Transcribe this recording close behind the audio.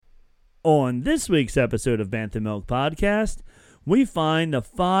On this week's episode of Bantha Milk Podcast, we find the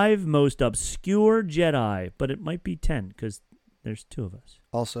 5 most obscure Jedi, but it might be 10 because there's 2 of us.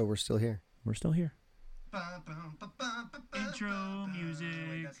 Also, we're still here. We're still here. Intro music.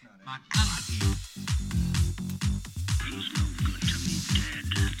 Wait, that's not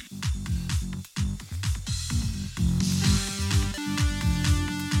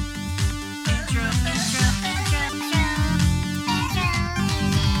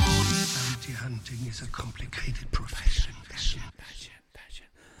Hunting is a complicated profession.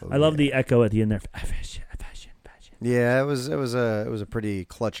 I love the echo at the end there. Yeah, it was a pretty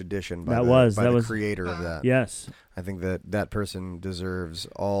clutch addition by That the was creator of that. Yes. I think that person deserves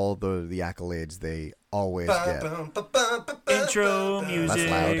all the accolades they always get. Intro music.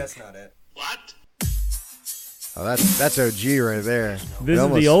 That's loud. That's not it. What? Oh, that's OG right there. This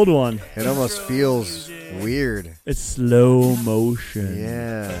is the old one. It almost feels weird. It's slow motion.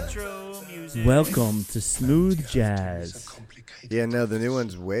 Yeah. Welcome to smooth jazz. Yeah, no, the new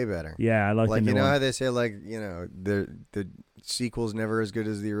one's way better. Yeah, I like the new you know one. how they say the sequel's never as good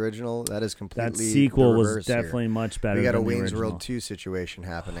as the original? That is completely That sequel the was reverse definitely here. much better. We got than a the Wayne's original. World 2 situation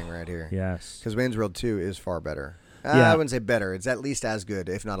happening right here. Yes. Because Wayne's World 2 is far better. Yeah. I wouldn't say better. It's at least as good,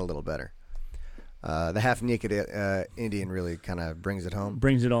 if not a little better. The half-naked Indian really kind of brings it home.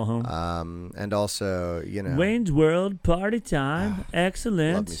 Brings it all home. And also, Wayne's World party time.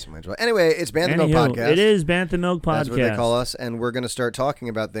 Excellent. Love me some Wayne's World. Anyway, it's Bantha Milk Anywho, Podcast. It is Bantha Milk Podcast. That's what they call us, and we're going to start talking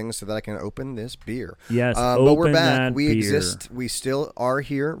about things so that I can open this beer. Yes, but we're open back. that We beer. exist. We still are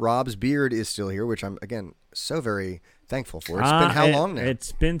here. Rob's beard is still here, which I'm, again, so very thankful for. It's been how long now?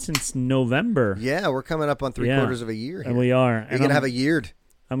 It's been since November. Yeah, we're coming up on 3/4 of a year here. And we are. You're going to have a yeared.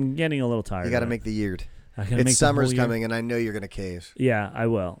 I'm getting a little tired. You got to of it. make the yeared. I gotta make It's the whole summer's year. coming, and I know you're going to cave. Yeah, I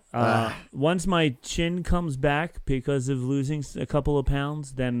will. Once my chin comes back because of losing a couple of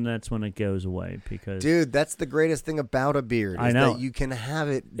pounds, then that's when it goes away. Because Dude, that's the greatest thing about a beard. I is know. that you can have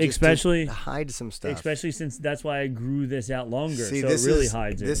it just Especially- to hide some stuff. especially since that's why I grew this out longer, See, so this it really is,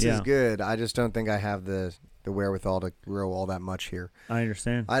 hides it. This yeah. is good. I just don't think I have the wherewithal to grow all that much here. I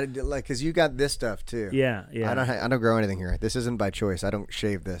understand. Because you got this stuff too. Yeah. I don't grow anything here. This isn't by choice. I don't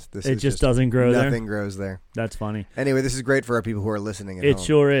shave this. It just doesn't grow there? Nothing grows there. That's funny. Anyway, this is great for our people who are listening at It home.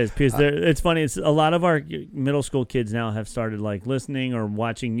 sure is, because it's funny. It's a lot of our middle school kids now have started like listening or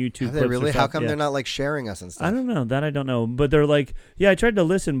watching YouTube Have clips. they really? Or How stuff. come Yeah. they're not like sharing us and stuff? I don't know. That I don't know. But they're like, yeah, I tried to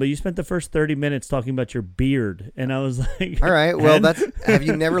listen, but you spent the first 30 minutes talking about your beard. And I was like, All right. Well, and? have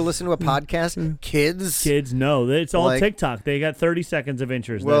you never listened to a podcast? Kids? Kids, no. It's all Like- TikTok. They got 30 seconds of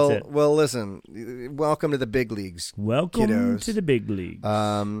interest. Well, That's it. well, listen. Welcome to the big leagues. Welcome kiddos. to the big league.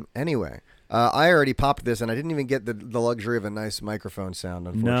 Anyway, I already popped this, and I didn't even get the luxury of a nice microphone sound,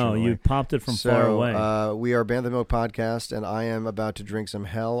 No, unfortunately. you popped it from far away. We are Bantha Milk Podcast, and I am about to drink some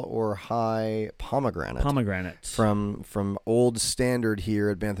Hell or High pomegranate. Pomegranates. From Old Standard here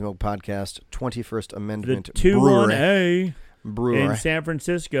at Bantha Milk Podcast, 21st the Amendment 2-1-A Brewery. in San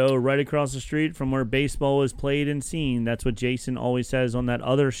Francisco, right across the street from where baseball is played and seen. That's what Jason always says on that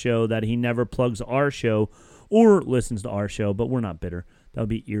other show, that he never plugs our show or listens to our show, but we're not bitter. That would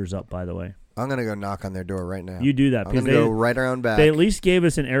be ears up, by the way. I'm going to go knock on their door right now. You do that. I'm going to go right around back. They at least gave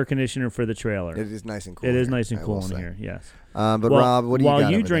us an air conditioner for the trailer. It is nice and cool. It is here, nice and I cool will in say. here, yes. But Well, Rob, what do you got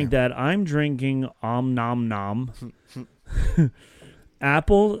while you over drink there? that, I'm drinking Nom Nom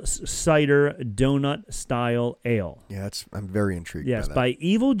apple cider donut style ale. Yeah, I'm very intrigued Yes, by that. by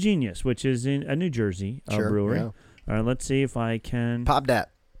Evil Genius, which is in a New Jersey Sure, brewery. yeah. All right, let's see if I can. Pop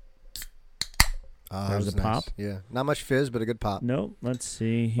that. Oh, There's that was a pop. nice. Yeah, not much fizz, but a good pop. No, let's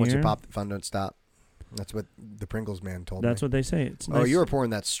see here. Once you pop, the fun don't stop. That's what the Pringles man told me. That's what they say. It's Oh, nice. you were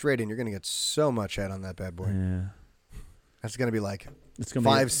pouring that straight in. You're going to get so much head on that bad boy. Yeah, That's going to be like it's gonna be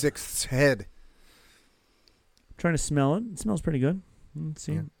 5/6 head. trying to smell it. It smells pretty good. Let's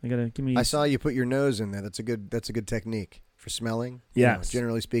see. Yeah. I gotta give me. I saw you put your nose in there. That's a good technique for smelling. You know, Yes.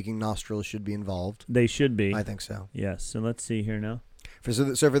 generally speaking, nostrils should be involved. They should be. I think so. Yes. So let's see here now.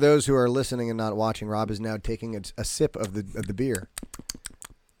 So for those who are listening and not watching, Rob is now taking a sip of the beer.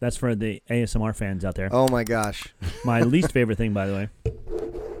 That's for the ASMR fans out there. Oh my gosh. My least favorite thing, by the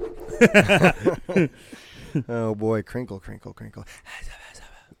way. Oh boy, crinkle, crinkle, crinkle.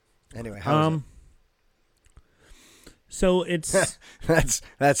 Anyway, how is it? So it's That's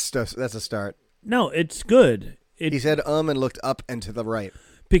a start. no, it's good. He said and looked up and to the right.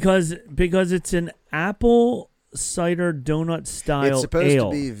 because it's an apple cider donut style It's supposed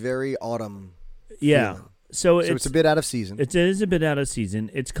ale. to be very autumn. Yeah. feeling. So it's a bit out of season. It is a bit out of season.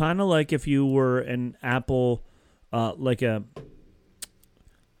 It's kind of like if you were an apple, like a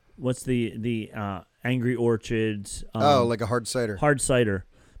what's the Angry Orchards? like a hard cider. Hard cider.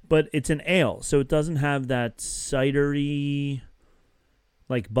 but it's an ale, so it doesn't have that cidery,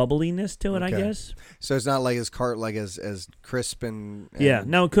 like bubbliness to it. Okay. I guess. So it's not like as crisp and Yeah.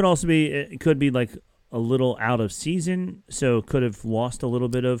 Now it could also be. It could be like a little out of season, so it could have lost a little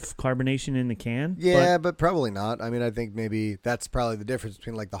bit of carbonation in the can. Yeah, but probably not. I mean, I think maybe that's probably the difference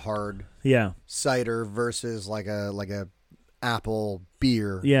between like the hard cider versus like a apple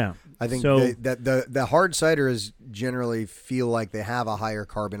beer. Yeah. I think so. the hard ciders generally feel like they have a higher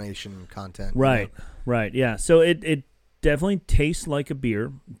carbonation content. Right. Right. Yeah. So it definitely tastes like a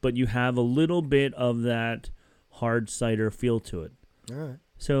beer, but you have a little bit of that hard cider feel to it. All right.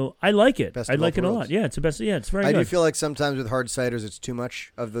 So I like it. Best I of like it both a lot. worlds. Yeah, it's the best. Yeah, it's very I good. do feel like sometimes with hard ciders, it's too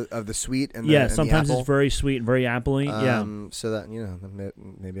much of the sweet and the, yeah, and sometimes the apple. it's very sweet and very appley. Yeah. So that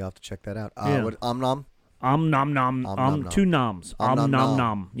maybe I'll have to check that out. Yeah. What nom? Nom nom. nom. Two noms. Nom Nom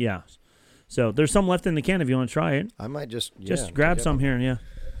nom. Yeah. So there's some left in the can if you want to try it. I might just Grab some here. Yeah.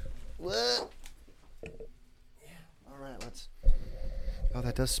 What? Yeah. All right. Let's. Oh,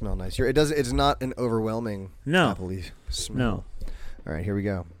 that does smell nice. It's not an overwhelming appley smell. No. All right, here we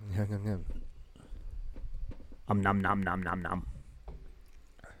go. Nom nom nom nom nom.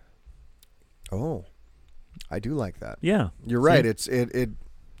 Oh, I do like that. Yeah. You're right. It's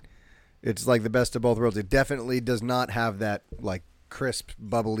like the best of both worlds. It definitely does not have that like crisp,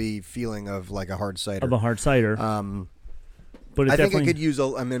 bubbly feeling of like a hard cider. Of a hard cider. But I think I could use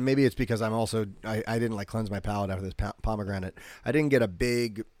I mean, maybe it's because I'm also I didn't like cleanse my palate after this pomegranate. I didn't get a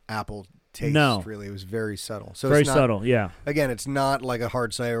big apple taste. No. Really, it was very subtle. So very it's not, subtle. Yeah. Again, it's not like a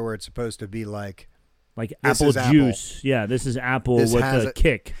hard cider where it's supposed to be like apple juice. Apple. Yeah, this is apple with a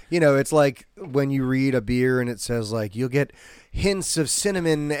kick. You know, it's like when you read a beer and it says like you'll get hints of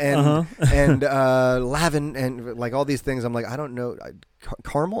cinnamon and and lavender and like all these things. I'm like, I don't know,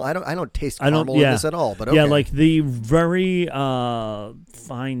 caramel. I don't taste caramel in this at all. But okay. Yeah, like the very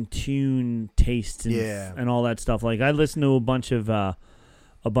fine-tuned taste and all that stuff. Like I listen to a bunch of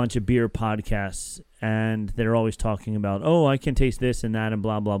beer podcasts, and they're always talking about, oh, I can taste this and that and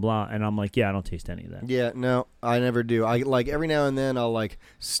blah, blah, blah. And I'm like, yeah, I don't taste any of that. Yeah, no, I never do. I like every now and then I'll like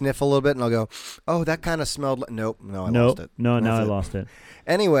sniff a little bit and I'll go, oh, that kind of smelled like, nope, I lost it. No, I lost it.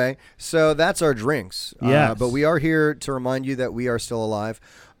 Anyway, so that's our drinks. Yes. But we are here to remind you that we are still alive.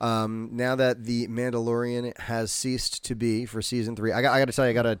 Now that The Mandalorian has ceased to be for season 3. I got to tell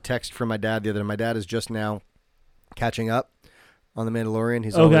you, I got a text from my dad the other day. My dad is just now catching up on The Mandalorian.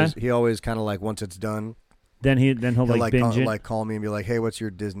 He always kind of like once it's done, then he'll like binge it. Like call me and be like, hey, what's your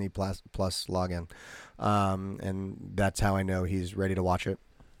Disney Plus login? And that's how I know he's ready to watch it.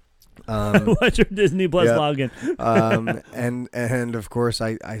 What's your Disney Plus login? And of course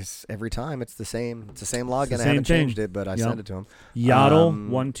I every time it's the same login. I haven't changed it, but I send it to him. Yaddle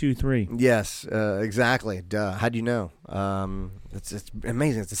 123. Yes, exactly. Duh. How'd you know? It's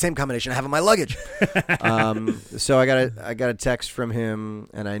amazing. It's the same combination I have in my luggage. So I got a text from him,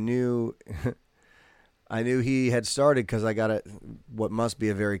 and I knew he had started because I got what must be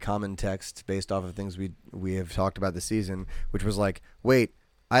a very common text based off of things we have talked about this season, which was like, wait,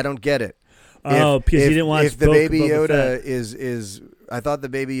 I don't get it. Because he didn't watch. If the Baby Yoda is, I thought the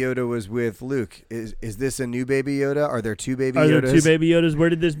Baby Yoda was with Luke. Is this a new Baby Yoda? Are there two Baby Yodas? Are there two Baby Yodas? Where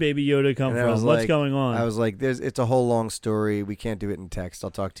did this Baby Yoda come from? What's going on? I was like, it's a whole long story. We can't do it in text.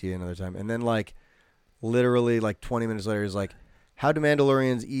 I'll talk to you another time. And then like, literally like 20 minutes later, he's like, how do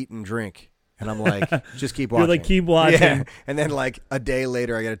Mandalorians eat and drink? And I'm like, just keep watching. You're like, keep watching. Yeah. And then like a day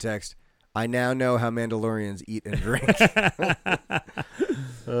later, I get a text. I now know how Mandalorians eat and drink.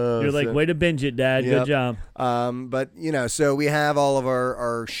 You're like, way to binge it, Dad. Yep. Good job. But, so we have all of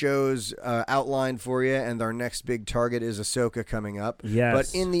our shows outlined for you, and our next big target is Ahsoka coming up. Yes.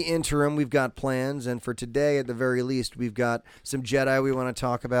 But in the interim, we've got plans, and for today, at the very least, we've got some Jedi we want to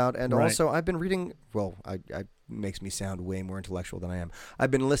talk about, and also I've been reading, I makes me sound way more intellectual than I am.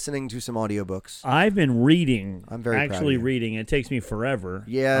 I've been listening to some audiobooks. I've been reading. I'm very actually proud of you. reading. It takes me forever.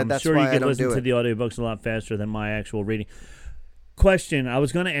 Yeah, I'm sure why you can listen to the audiobooks a lot faster than my actual reading. Question, I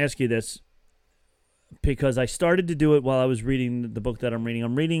was going to ask you this because I started to do it while I was reading the book that I'm reading.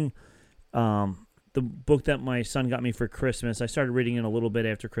 I'm reading the book that my son got me for Christmas. I started reading it a little bit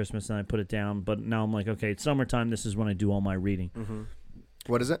after Christmas and I put it down, but now I'm like, okay, it's summertime. This is when I do all my reading. Mm-hmm.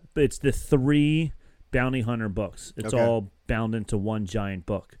 What is it? It's the 3 Bounty Hunter books. It's all bound into one giant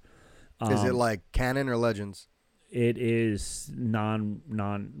book. Is it like canon or legends? It is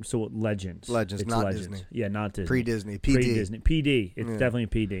so Legends. Legends, it's not Legends. Disney. Yeah, not Disney. Pre-Disney, PD. Pre-Disney. PD. It's definitely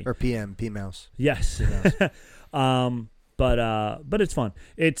PD. Or PM, P-Mouse. Yes. But it's fun.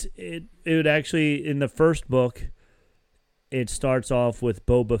 It would actually, in the first book, it starts off with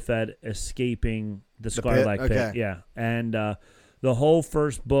Boba Fett escaping the Sarlacc pit. Okay. Yeah. And The whole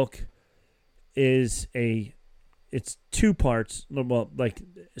first book is it's two parts. Well, like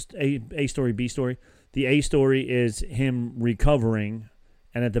a story, B story. The A story is him recovering,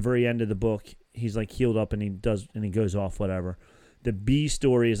 and at the very end of the book, he's like healed up and he goes off, whatever. The B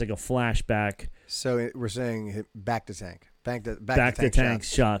story is like a flashback. So we're saying back to tank. Back to tank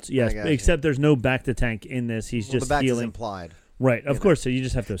shots. Yes, except there's no back to tank in this. He's just the back healing. is implied. Right, of course. So you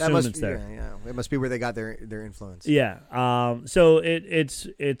just have to assume it's there. Yeah. It must be where they got their influence. Yeah. So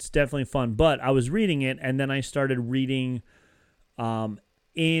it's definitely fun. But I was reading it, and then I started reading. When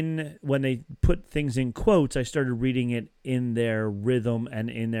they put things in quotes, I started reading it in their rhythm and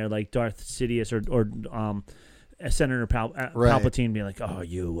in their like Darth Sidious or Senator Palpatine being like, "Oh,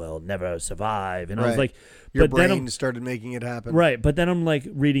 you will never survive," and I was like, "Your but brain started making it happen." Right, but then I'm like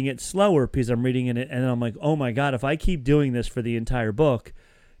reading it slower because I'm reading it, and I'm like, "Oh my god, if I keep doing this for the entire book,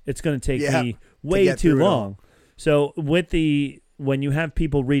 it's going to take me way too long." So when you have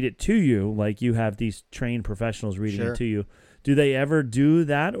people read it to you, like you have these trained professionals reading it to you, do they ever do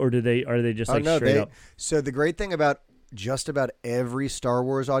that, or are they just straight up? So the great thing about just about every Star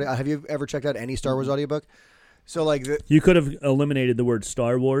Wars audio, have you ever checked out any Star Wars audiobook? So like you could have eliminated the word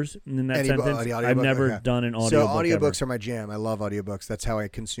Star Wars in that sentence. I've never done an audiobook. So audiobooks are my jam. I love audiobooks. That's how I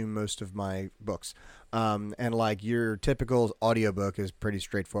consume most of my books. And like your typical audiobook is pretty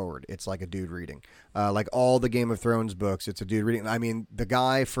straightforward. It's like a dude reading. Like all the Game of Thrones books, it's a dude reading. I mean, the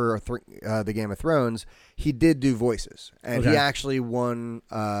guy for the Game of Thrones, he did do voices, and he actually won.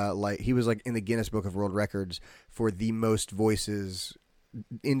 He was like in the Guinness Book of World Records for the most voices.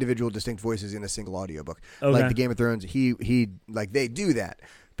 Individual distinct voices in a single audiobook. Like the Game of Thrones, he like they do that.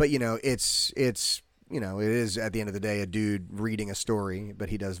 But it's it is at the end of the day a dude reading a story, but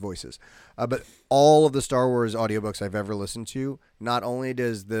he does voices. But all of the Star Wars audiobooks I've ever listened to, not only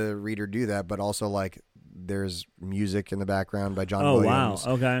does the reader do that, but also like there's music in the background by John Williams. Oh,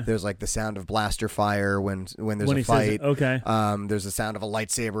 wow. Okay. There's like the sound of blaster fire when there's a fight. There's the sound of a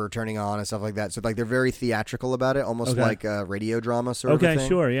lightsaber turning on and stuff like that. So like they're very theatrical about it, almost like a radio drama sort of a thing. Okay,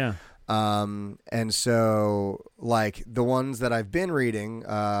 sure, yeah. And so like the ones that I've been reading,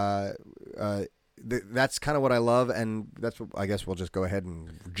 that's kind of what I love, and that's what I guess we'll just go ahead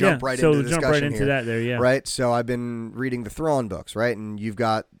and jump right into the discussion jump right into here. that there, yeah. Right? So I've been reading the Thrawn books, right? And you've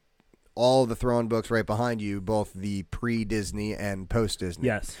got all of the Thrawn books right behind you, both the pre-Disney and post-Disney.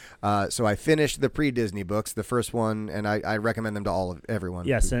 Yes. So I finished the pre-Disney books, the first one, and I recommend them to everyone.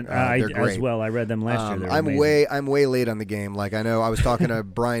 Yes, and I as well. I read them last year. I'm way late on the game. Like I know I was talking to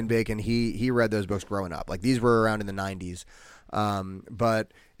Brian Bacon. He read those books growing up. Like these were around in the 90s.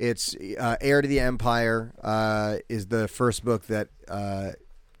 But it's Heir to the Empire is the first book that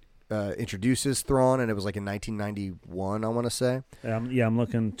introduces Thrawn, and it was like in 1991, I want to say. I'm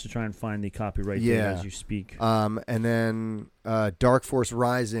looking to try and find the copyright date as you speak. And then Dark Force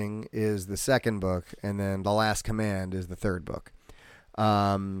Rising is the second book, and then The Last Command is the third book.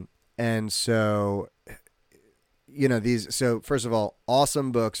 And so, so first of all,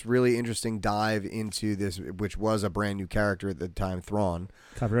 awesome books, really interesting dive into this, which was a brand new character at the time, Thrawn.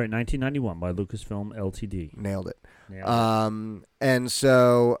 Copyright 1991 by Lucasfilm Ltd. Nailed it. And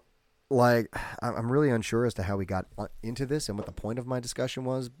so, like, I'm really unsure as to how we got into this and what the point of my discussion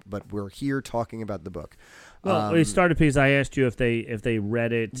was, but we're here talking about the book. Well, it started because I asked you if they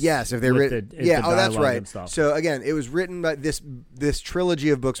read it. Yes, if they read it. Yeah, that's right. So again, it was written by this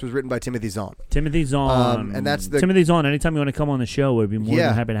trilogy of books was written by Timothy Zahn. Timothy Zahn. And that's Timothy Zahn. Anytime you want to come on the show, we'd be more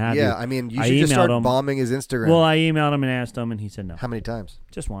than happy to have you. Yeah, I mean, you should just start bombing his Instagram. Well, I emailed him and asked him, and he said no. How many times?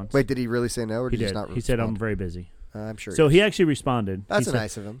 Just once. Wait, did he really say no, or did he just not respond? He said I'm very busy. I'm sure. So he actually responded. That's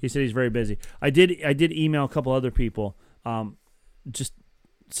nice of him. He said he's very busy. I did email a couple other people. Just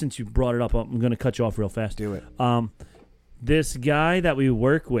since you brought it up, I'm going to cut you off real fast. Do it. This guy that we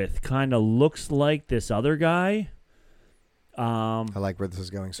work with kind of looks like this other guy. I like where this is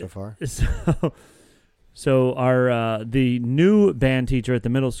going so far. So our the new band teacher at the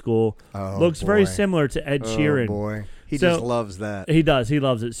middle school looks very similar to Ed Sheeran. Oh boy. He just loves that. He does. He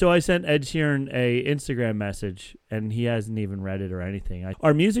loves it. So I sent Ed Sheeran a Instagram message, and he hasn't even read it or anything.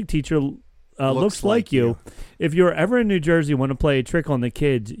 Our music teacher looks like you. If you're ever in New Jersey and want to play a trick on the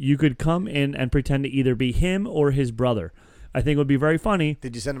kids, you could come in and pretend to either be him or his brother. I think it would be very funny.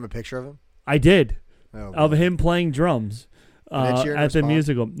 Did you send him a picture of him? I did. Oh, of him playing drums at the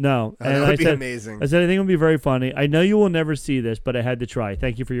musical. No. And that would be amazing. I said, I think it would be very funny. I know you will never see this, but I had to try.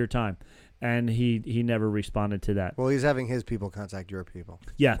 Thank you for your time. And he never responded to that. Well, he's having his people contact your people.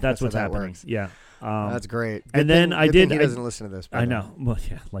 Yeah, that's what's happening. Works. Yeah. That's great. And then he doesn't listen to this. I know. Well,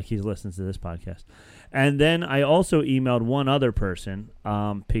 yeah, like he listens to this podcast. And then I also emailed one other person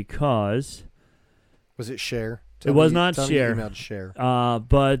because... Was it Cher? It was not Tell me you Cher. emailed Cher.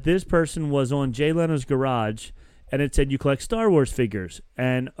 But this person was on Jay Leno's Garage, and it said you collect Star Wars figures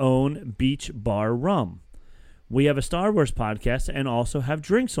and own Beach Bar Rum. We have a Star Wars podcast and also have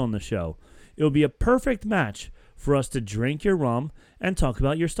drinks on the show. It will be a perfect match for us to drink your rum and talk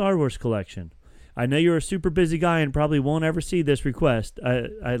about your Star Wars collection. I know you're a super busy guy and probably won't ever see this request.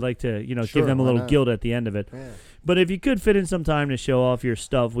 I'd like to, Sure, give them a why little not? guilt at the end of it. Yeah. But if you could fit in some time to show off your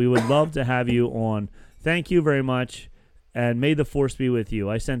stuff, we would love to have you on. Thank you very much, and may the force be with you.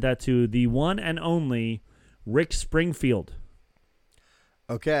 I sent that to the one and only Rick Springfield.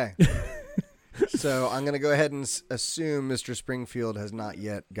 Okay. So I'm going to go ahead and assume Mr. Springfield has not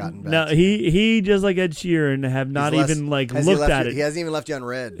yet gotten back. No, to you. he just like Ed Sheeran have not He's even like has he looked left at you- it. He hasn't even left you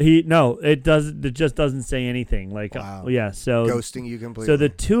unread. It just doesn't say anything. Like Wow. so Ghosting you completely. so the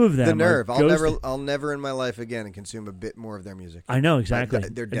two of them the nerve. are I'll never in my life again consume a bit more of their music. I know exactly.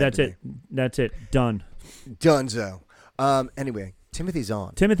 They're dead That's to it. That's it. Done. Dunzo. Anyway, Timothy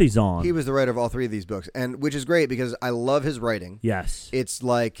Zahn. Timothy Zahn. He was the writer of all three of these books, and which is great because I love his writing. Yes. It's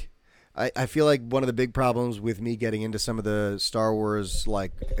like I feel like one of the big problems with me getting into some of the Star Wars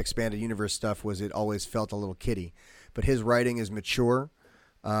like expanded universe stuff was it always felt a little kiddie. But his writing is mature.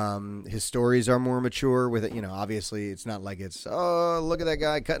 His stories are more mature with it. Obviously it's not like it's, oh, look at that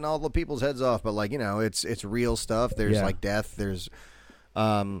guy cutting all the people's heads off. But like, it's real stuff. There's like death. There's,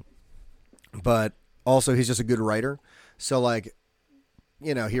 but also he's just a good writer. So like,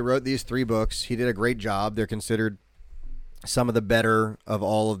 he wrote these 3 books. He did a great job. They're considered some of the better of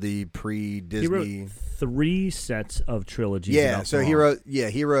all of the pre-Disney. He wrote 3 sets of trilogies. Yeah, about so he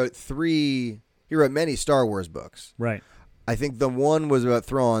wrote 3. He wrote many Star Wars books. Right. I think the one was about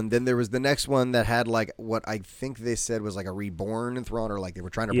Thrawn. Then there was the next one that had like what I think they said was like a reborn Thrawn, or like they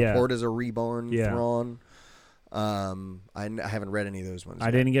were trying to purport as a reborn Thrawn. I haven't read any of those ones. I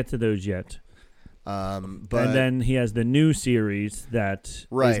didn't get to those yet. But and then he has the new series that is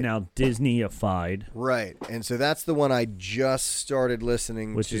Right. now Disney-ified, right, and so that's the one I just started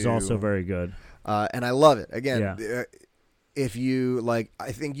listening which to, is also very good. and I love it. Again, Yeah. if you like,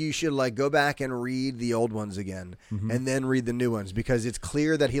 I think you should like go back and read the old ones again, and then read the new ones, because it's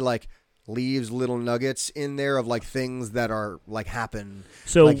clear that he like leaves little nuggets in there of like things that are like happen.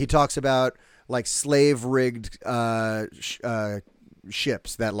 So like he talks about like slave rigged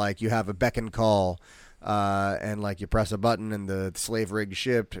ships that like you have a beck and call, and like you press a button and the slave rigged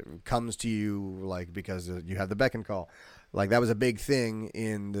ship comes to you like because you have the beck and call. Like that was a big thing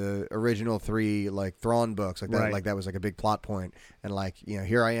in the original 3 like Thrawn books. Like that, Right. like that was like a big plot point. And like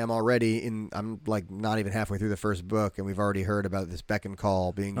here I am already I'm like not even halfway through the first book, and we've already heard about this beck and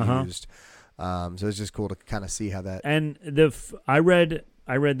call being used. So it's just cool to kind of see how that. and I read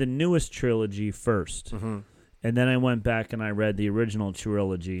the newest trilogy first. And then I went back and I read the original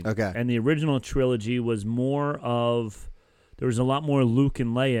trilogy. Okay. And the original trilogy was more of, there was a lot more Luke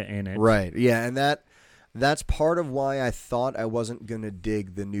and Leia in it. Right. Yeah, and that's part of why I thought I wasn't going to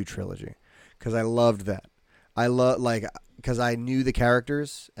dig the new trilogy, cuz I loved that. Cuz I knew the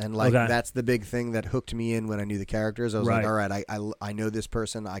characters, and like Okay. that's the big thing that hooked me in when I knew the characters. I was Right. like, all right, I know this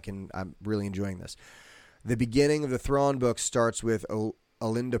person. I'm really enjoying this. The beginning of the Thrawn book starts with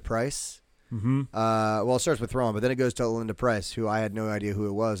Alinda Price. Well, it starts with Thrawn, but then it goes to Alinda Price, who I had no idea who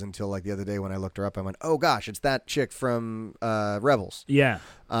it was until like the other day when I looked her up. I went, oh gosh, it's that chick from Rebels. Yeah.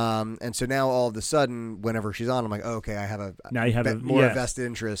 And so now all of a sudden, whenever she's on, I'm like, oh, okay, I have Now you have a more yes. vested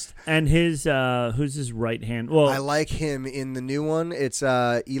interest. And his, who's his right hand? Well, I like him in the new one. It's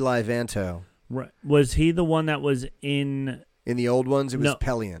Eli Vanto. was he the one that was in In the old ones, it was No.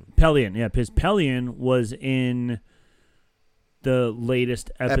 Pelion. Pelion? Yeah, because Pelion was in the latest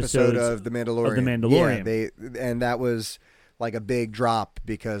Episode of The Mandalorian. Of The Mandalorian. Yeah, and that was like a big drop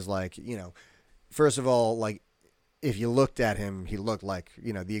because, like, first of all, like, if you looked at him, he looked like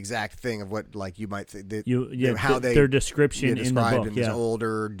the exact thing of what like you might think their description in the described book. him, this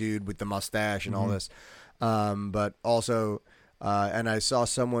older dude with the mustache and all this, but also, and I saw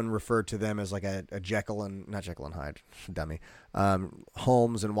someone refer to them as like a Jekyll and not Jekyll and Hyde, dummy,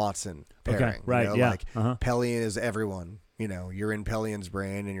 Holmes and Watson pairing. Okay, right, yeah, like Pelion is everyone. You're in Pelion's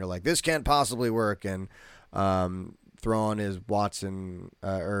brain, and you're like, this can't possibly work, and Thrawn is Watson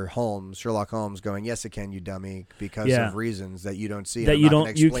or Holmes, Sherlock Holmes, going, yes, it can, you dummy, because of reasons that you don't see. That and you I'm not don't,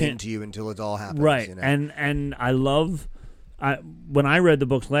 gonna you explain can't to you until it all happens. Right, and I love. When I read the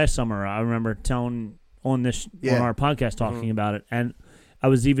books last summer, I remember telling on our podcast talking about it, and I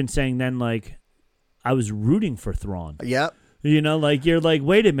was even saying then like I was rooting for Thrawn. Yep. Like you're like,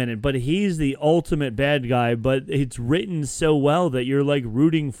 wait a minute, but he's the ultimate bad guy, but it's written so well that you're like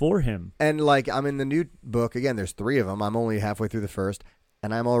rooting for him. And like I'm in the new book again. There's 3 of them. I'm only halfway through the first.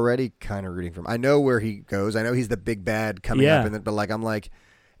 and I'm already kind of rooting for him. I know where he goes. I know he's the big bad coming Yeah. up in it, but like I'm like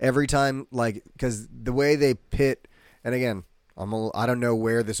every time, like, because the way they pit, and again, I don't know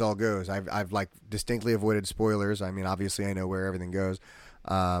where this all goes. I've like distinctly avoided spoilers. I mean, obviously I know where everything goes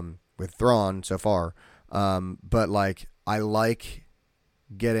with Thrawn so far, but like I like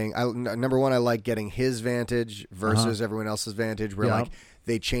getting. Number one, I like getting his vantage versus everyone else's vantage. Where like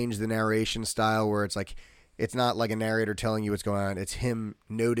they change the narration style, where it's like it's not like a narrator telling you what's going on. It's him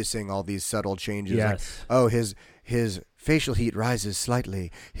noticing all these subtle changes. Yes. Like, oh, his facial heat rises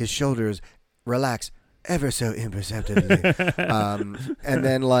slightly. His shoulders relax ever so imperceptibly. And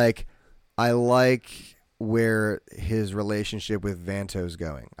then like I like where his relationship with Vanto's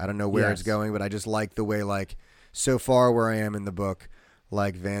going. I don't know where it's going, but I just like the way, like, so far where I am in the book,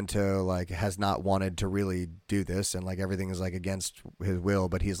 like Vanto like has not wanted to really do this, and like everything is like against his will,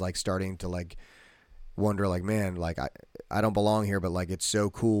 but he's like starting to like wonder, like, man, like I don't belong here, but like it's so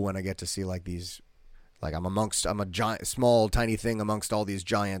cool when I get to see like these, like I'm a giant, small, tiny thing amongst all these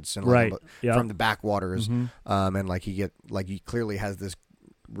giants, and like, from the backwaters, and like he clearly has this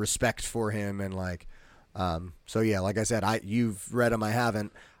respect for him, and like, so yeah, like I said, you've read him, I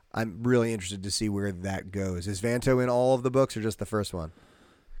haven't. I'm really interested to see where that goes. Is Vanto in all of the books or just the first one?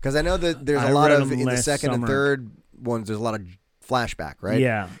 Because I know that there's a lot of in the second and third ones. There's a lot of flashback, right?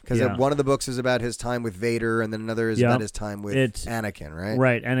 Yeah. Because one of the books is about his time with Vader, and then another is about his time with Anakin, right?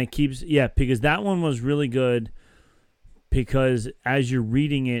 Right, and it keeps because that one was really good. Because as you're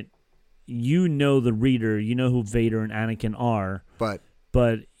reading it, you know the reader, you know who Vader and Anakin are,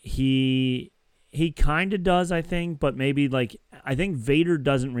 but he kind of does, I think, but maybe like I think Vader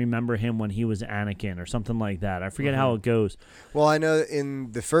doesn't remember him when he was Anakin or something like that. I forget how it goes. Well, I know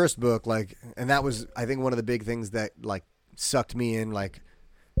in the first book, like, and that was I think one of the big things that like sucked me in. Like,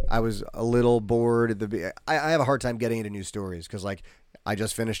 I was a little bored at the. I have a hard time getting into new stories because like I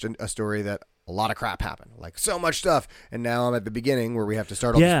just finished a story that a lot of crap happened, like so much stuff, and now I'm at the beginning where we have to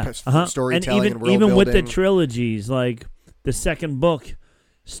start off storytelling and world even building. with the trilogies, like the second book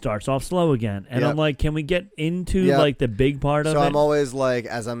starts off slow again, and I'm like, can we get into like the big part of it? So I'm always like,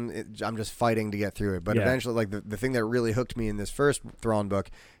 as I'm just fighting to get through it, but eventually, like the thing that really hooked me in this first Thrawn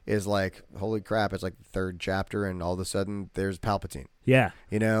book is like, holy crap, it's like the third chapter, and all of a sudden there's Palpatine.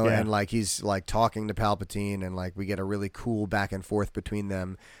 And like he's like talking to Palpatine, and like we get a really cool back and forth between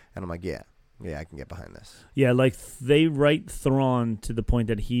them, and I'm like, yeah, I can get behind this. Yeah, like they write Thrawn to the point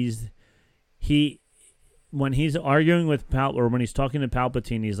that when he's arguing with or when he's talking to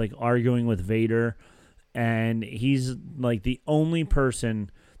Palpatine, he's like arguing with Vader, and he's like the only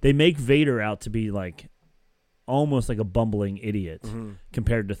person. They make Vader out to be like almost like a bumbling idiot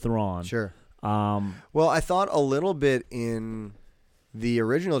compared to Thrawn. Sure. Well, I thought a little bit in the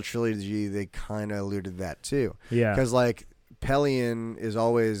original trilogy they kind of alluded to that too. Yeah. Because like Pelion is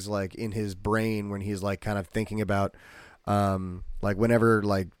always like in his brain when he's like kind of thinking about like whenever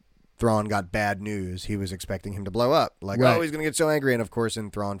like Thrawn got bad news, he was expecting him to blow up. Like, oh, he's going to get so angry. And, of course,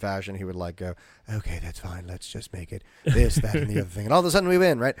 in Thrawn fashion, he would, like, go, okay, that's fine. Let's just make it this, that, and the other thing. And all of a sudden we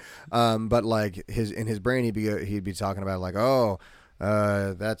win, right? But, like, in his brain, he'd be talking about, like,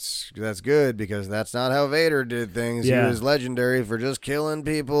 that's good because that's not how Vader did things. Yeah. He was legendary for just killing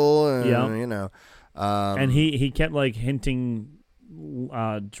people. And, you know. And he kept, like, hinting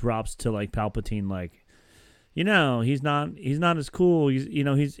drops to, like, Palpatine, like, you know, he's not as cool.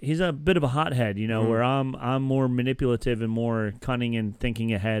 He's a bit of a hothead, you know, where I'm more manipulative and more cunning and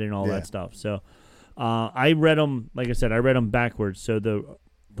thinking ahead and all that stuff. So I read them, like I said, I read them backwards. So the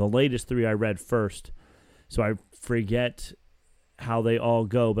latest three I read first. So I forget how they all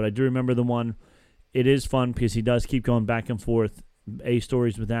go, but I do remember the one. It is fun because he does keep going back and forth. A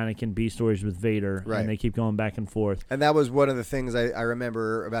stories with Anakin, B stories with Vader, and they keep going back and forth. And that was one of the things I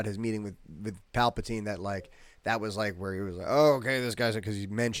remember about his meeting with Palpatine, that like that was like where he was like, oh, okay, this guy's, because he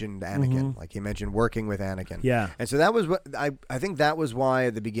mentioned Anakin, like he mentioned working with Anakin. Yeah. And so that was what I think that was why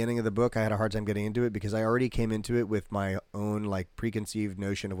at the beginning of the book I had a hard time getting into it, because I already came into it with my own like preconceived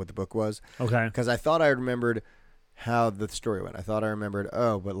notion of what the book was. Okay. Because I thought I remembered how the story went. I thought I remembered,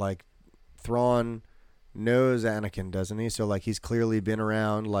 but like Thrawn knows Anakin, doesn't he? So like he's clearly been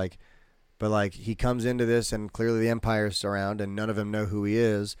around, like, but like he comes into this and clearly the Empire's around and none of them know who he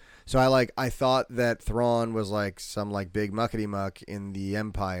is. So I thought that Thrawn was like some like big muckety muck in the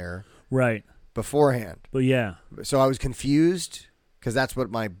Empire, right, beforehand. But yeah, so I was confused because that's what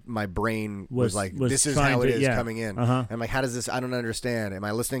my brain was like. This is how it is coming in. And I'm like, how does this? I don't understand. Am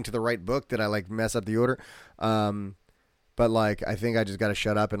I listening to the right book? Did I like mess up the order? But But like, I think I just got to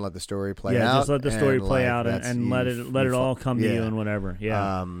shut up and let the story play out. Yeah, just let the story and, play like, out that's- and let it all come to you and whatever.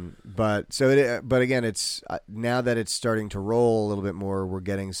 Yeah. But again, it's now that it's starting to roll a little bit more, we're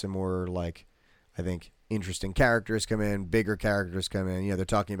getting some more like, I think, interesting characters come in, bigger characters come in. They're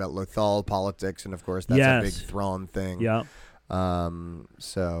talking about Lothal politics, and of course that's a big Thrawn thing. Yeah.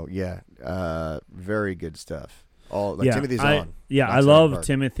 So yeah, very good stuff. All like Timothy Zahn. I love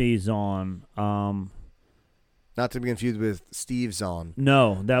Timothy Zahn. Not to be confused with Steve Zahn.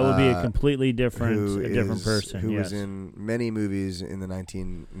 No, that would be a completely different person. Who was in many movies in the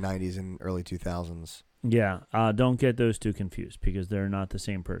 1990s and early 2000s. Yeah, don't get those two confused because they're not the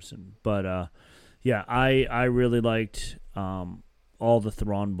same person. But yeah, I really liked all the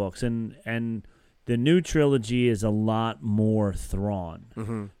Thrawn books, and the new trilogy is a lot more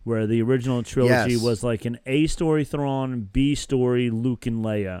Thrawn, where the original trilogy was like an A story Thrawn, B story Luke and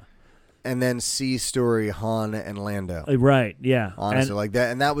Leia. And then C story Han and Lando. Right, yeah. Honestly, like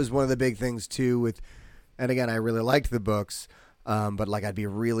that. And that was one of the big things, too, and again, I really liked the books, but like I'd be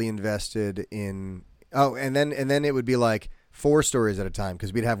really invested in... Oh, and then it would be like 4 stories at a time,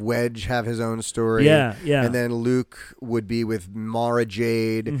 because we'd have Wedge have his own story. Yeah. And then Luke would be with Mara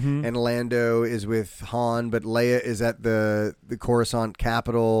Jade, and Lando is with Han, but Leia is at the Coruscant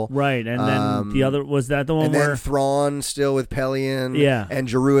capital. Right, and then the other, was that the one and where... then Thrawn still with Pelion. Yeah. And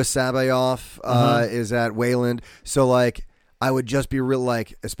Jerua Sabayoff is at Wayland. So, like, I would just be real,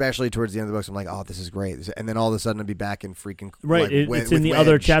 like, especially towards the end of the books, I'm like, oh, this is great. And then all of a sudden I'd be back in freaking... Right, like, it's in the Wedge.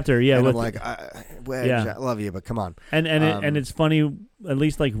 other chapter, yeah. And I'm like, Wedge, Yeah. I love you, but come on. And it's funny, at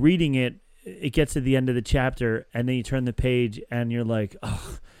least like reading it, it gets to the end of the chapter, and then you turn the page, and you're like,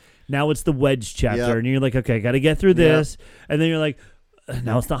 oh, now it's the Wedge chapter. Yep. And you're like, okay, I got to get through this. And then you're like,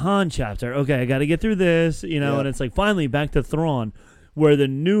 now it's the Han chapter. Okay, I got to get through this, and it's like finally back to Thrawn, where the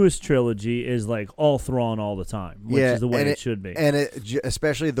newest trilogy is like all Thrawn all the time, which is the way it should be. And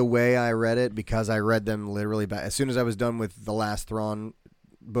especially the way I read it, because I read them literally back. As soon as I was done with the last Thrawn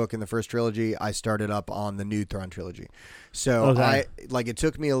book in the first trilogy, I started up on the new Thrawn trilogy. So it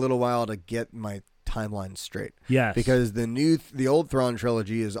took me a little while to get my timeline straight. Yes. Because the old Thrawn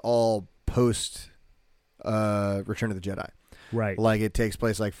trilogy is all post Return of the Jedi. Right. Like it takes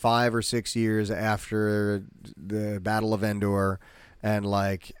place like 5 or 6 years after the Battle of Endor. And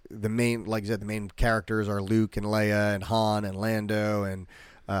like the main, like I said, the main characters are Luke and Leia and Han and Lando and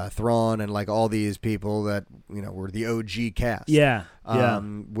Thrawn and like all these people that were the OG cast. Yeah.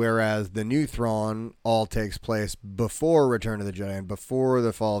 Whereas the new Thrawn all takes place before Return of the Jedi and before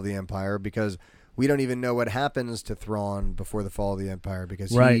the Fall of the Empire, because we don't even know what happens to Thrawn before the Fall of the Empire, because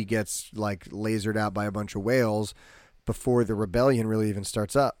he gets like lasered out by a bunch of whales before the rebellion really even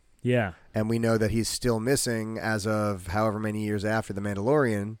starts up. Yeah. And we know that he's still missing as of however many years after The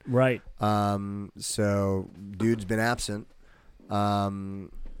Mandalorian. Right. So dude's been absent.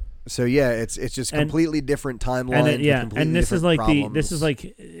 So yeah, it's just completely different timelines. And this is like this is like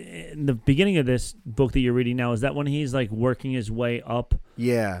in the beginning of this book that you're reading now. Is that when he's like working his way up?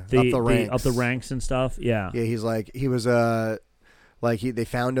 Yeah, up the ranks and stuff. Yeah. Yeah, he was they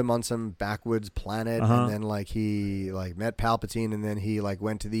found him on some backwoods planet, and then like he like met Palpatine, and then he like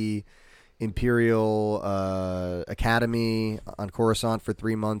went to the Imperial Academy on Coruscant for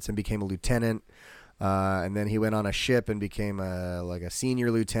 3 months and became a lieutenant. And then he went on a ship and became a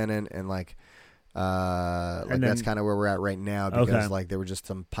senior lieutenant, and that's kind of where we're at right now, because like there were just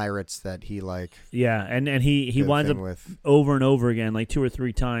some pirates that he like. Yeah, and he winds up with over and over again, like 2 or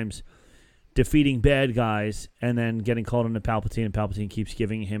 3 times, defeating bad guys and then getting called into Palpatine, and Palpatine keeps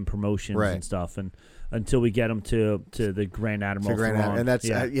giving him promotions and stuff, and until we get him to the Grand Admiral. And that's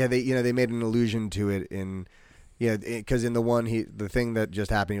they made an allusion to it in. Yeah, because in the one, the thing that just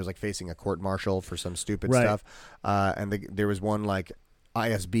happened, he was like facing a court martial for some stupid stuff, and there was one like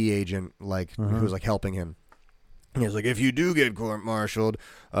ISB agent who was like helping him. And he was like, if you do get court-martialed,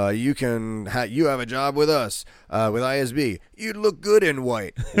 you have a job with us, with ISB. You'd look good in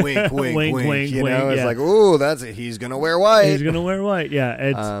white. Wink, wink, wink. Wink, It's like, ooh, he's gonna wear white. He's gonna wear white. Yeah,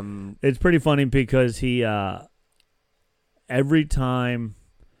 it's pretty funny because he every time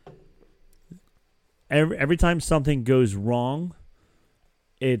something goes wrong,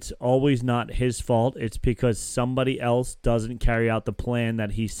 it's always not his fault. It's because somebody else doesn't carry out the plan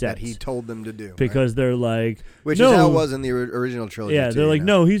that he sets. That he told them to do. Because they're like... Which is how it was in the original trilogy, yeah, they're like,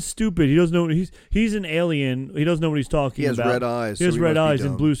 no, he's stupid. He doesn't know... He's an alien. He doesn't know what he's talking about. He has red eyes. He has red eyes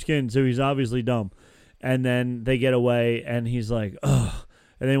and blue skin, so he's obviously dumb. And then they get away, and he's like, ugh.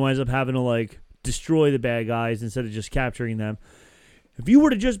 And then he winds up having to, destroy the bad guys instead of just capturing them. If you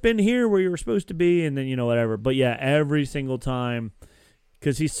would have just been here where you were supposed to be, and then, whatever. But, yeah, every single time...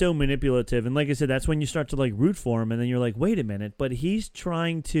 because he's so manipulative. And like I said, that's when you start to like root for him, and then you're like, wait a minute, but he's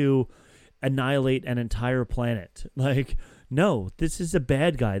trying to annihilate an entire planet. Like, no, this is a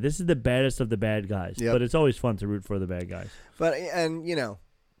bad guy. This is the baddest of the bad guys. Yep. But it's always fun to root for the bad guys. But, and,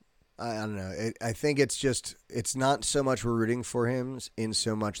 I don't know. I think it's not so much we're rooting for him in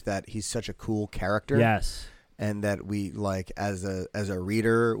so much that he's such a cool character. Yes. And that we, like, as a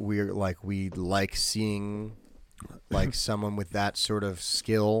reader, we like seeing, like, someone with that sort of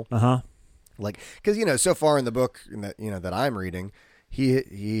skill. Uh-huh. Like, because, so far in the book that I'm reading,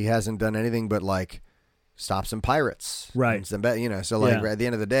 he hasn't done anything but, like, stop some pirates. Right. And some, so, like, at the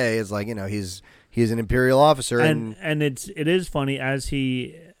end of the day, it's like, he's an Imperial officer. And it is funny as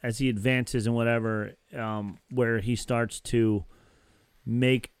he advances and whatever, where he starts to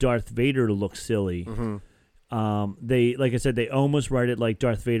make Darth Vader look silly. Mm-hmm. They, like I said, they almost write it like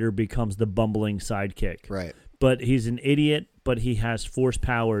Darth Vader becomes the bumbling sidekick. Right. But he's an idiot, but he has force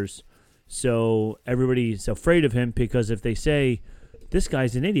powers. So everybody's afraid of him because if they say, this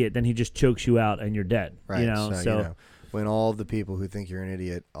guy's an idiot, then he just chokes you out and you're dead. Right. So when all the people who think you're an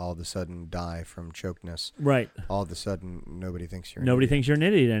idiot all of a sudden die from chokeness, right. all of a sudden nobody thinks you're an Nobody idiot. thinks you're an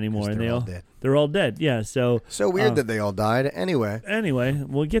idiot anymore. And They're all dead. They're all dead, yeah. So weird that they all died. Anyway,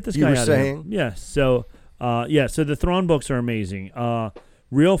 we'll get this You guy were out saying? of here. Yeah, so, so the Thrawn books are amazing.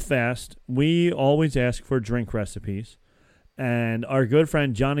 Real fast, we always ask for drink recipes. And our good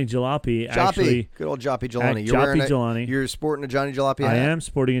friend Johnny Jalopy actually... good old Joppy Jelani. Jelani. You're sporting a Johnny Jalopy hat? I am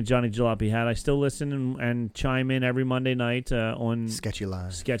sporting a Johnny Jalopy hat. I still listen and chime in every Monday night on Sketchy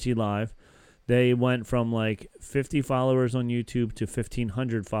Live. They went from like 50 followers on YouTube to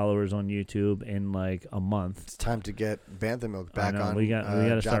 1,500 followers on YouTube in like a month. It's time to get Bantha Milk back on. We got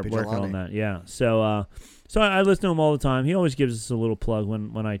to start Joppy working Jelani. on that. Yeah. So I listen to him all the time. He always gives us a little plug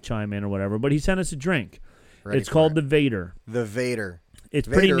when I chime in or whatever. But he sent us a drink. It's called the Vader. The Vader. It's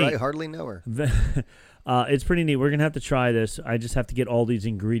Vader, pretty neat. I hardly know her. It's pretty neat. We're gonna have to try this. I just have to get all these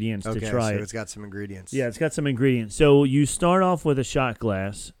ingredients to try it. It's got some ingredients. Yeah, it's got some ingredients. So you start off with a shot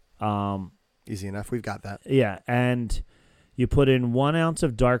glass. Easy enough. We've got that. Yeah, and you put in 1 ounce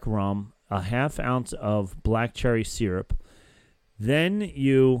of dark rum, a half ounce of black cherry syrup. Then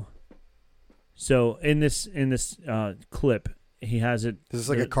so in this clip. He has it. Is this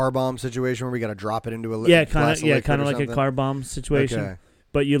like a car bomb situation where we got to drop it into a kind of like a car bomb situation. Okay.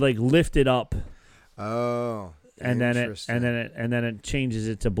 But you like lift it up. Oh, and then it changes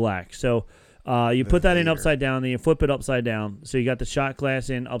it to black. So you put that in upside down, then you flip it upside down. So you got the shot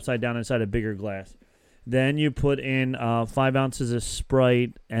glass in upside down inside a bigger glass. Then you put in 5 ounces of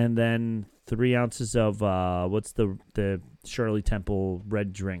Sprite and then 3 ounces of what's the Shirley Temple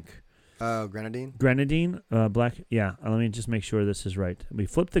red drink. Oh, grenadine? Grenadine, black. Yeah, let me just make sure this is right. We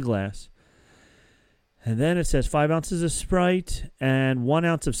flip the glass, and then it says 5 ounces of Sprite and 1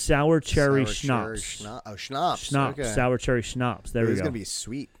 ounce of sour cherry schnapps. Schnapps. Okay. Sour cherry schnapps. There we go. It's gonna be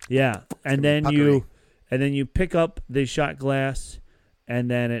sweet. Yeah, and then you pick up the shot glass, and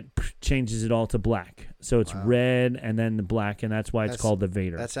then it changes it all to black. So it's red and then the black, and that's why it's called the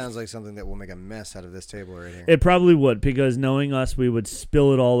Vader. That sounds like something that will make a mess out of this table right here. It probably would, because knowing us, we would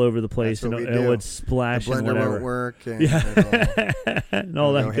spill it all over the place, and it would splash the blender and whatever. won't work. And and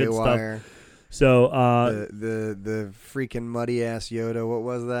all that good haywire. stuff. So the freaking muddy ass Yoda. What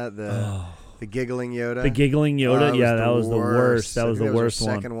was that? The giggling Yoda. The giggling Yoda. That was the worst. That was the worst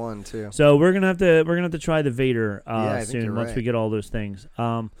one. Second one too. So we're gonna have to try the Vader soon once we get all those things.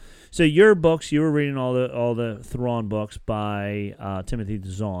 So your books, you were reading all the Thrawn books by Timothy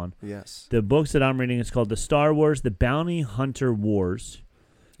Zahn. Yes. The books that I'm reading is called The Star Wars: The Bounty Hunter Wars.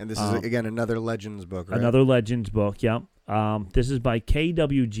 And this is again another Legends book, right? Another Legends book. Yep. This is by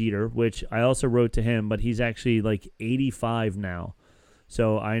K.W. Jeter, which I also wrote to him, but he's actually like 85 now.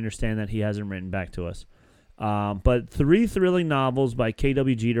 So I understand that he hasn't written back to us. But 3 thrilling novels by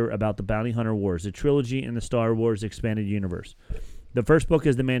K.W. Jeter about the Bounty Hunter Wars, a trilogy in the Star Wars expanded universe. The first book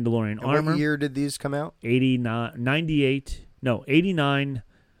is The Mandalorian Armor. What year did these come out? 89.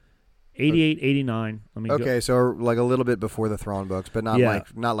 Let me go. So like a little bit before the Thrawn books, but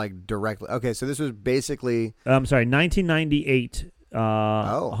not like directly. Okay, so this was basically. I'm sorry, 1998.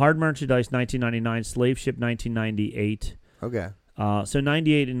 Hard Merchandise 1999. Slave Ship 1998. Okay. So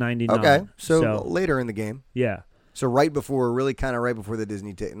 98 and 99. Okay, so later in the game. Yeah. So right before the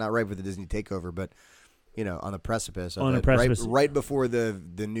Disney, not right before the Disney takeover, but on the precipice. Right before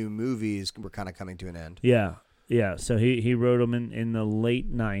the new movies were kind of coming to an end. Yeah. Yeah, so he wrote them in the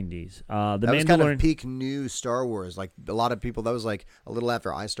late 90s. The That was Mandalorian. kind of peak new Star Wars. Like a lot of people, that was like a little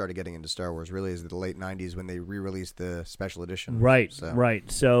after I started getting into Star Wars. Really, is the late '90s when they re-released the special edition. Right, So. right.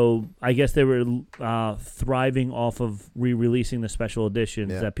 So I guess they were thriving off of re-releasing the special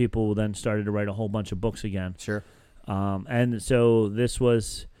editions Yeah. that people then started to write a whole bunch of books again. Sure. And so this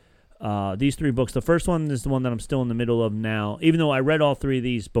was these 3 books. The first one is the one that I'm still in the middle of now, even though I read all 3 of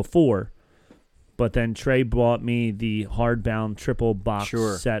these before. But then Trey bought me the hardbound triple box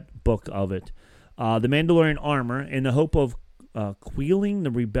Sure. set book of it. The Mandalorian Armor, in the hope of quelling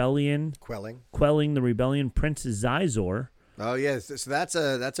the rebellion, Prince Zizor. Oh yes, so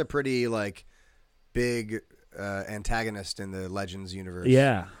that's a pretty like big antagonist in the Legends universe.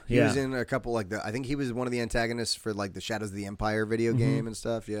 Yeah, he yeah. was in a couple I think he was one of the antagonists for like the Shadows of the Empire video game and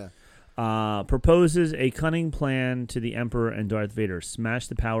stuff. Yeah. Proposes a cunning plan to the Emperor and Darth Vader, smash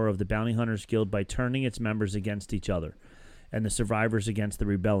the power of the Bounty Hunters Guild by turning its members against each other, and the survivors against the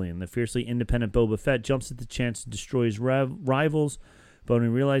rebellion. The fiercely independent Boba Fett jumps at the chance to destroy his rivals, but when he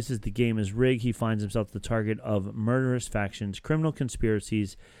realizes the game is rigged, he finds himself the target of murderous factions, criminal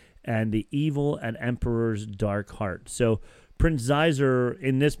conspiracies, and the evil at Emperor's dark heart. So Prince Zizor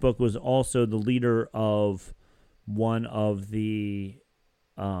in this book was also the leader of one of the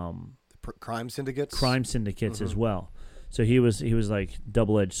Crime syndicates. As well. So he was like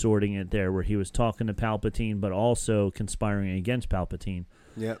double-edged swording it there, where he was talking to Palpatine, but also conspiring against Palpatine.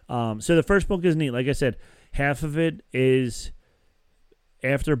 Yeah. So the first book is neat. Like I said, half of it is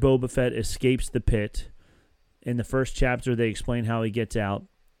after Boba Fett escapes the pit. In the first chapter, they explain how he gets out.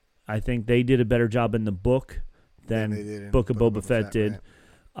 I think they did a better job in the book than Book of Boba Fett did.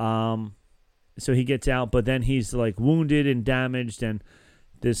 Right. So he gets out, but then he's like wounded and damaged, and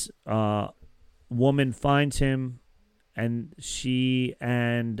this woman finds him, and she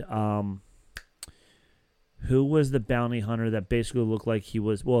and who was the bounty hunter that basically looked like he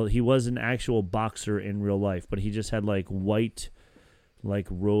was an actual boxer in real life, but he just had like white like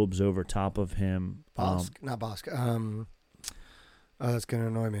robes over top of him. Not Bosk. Oh, that's gonna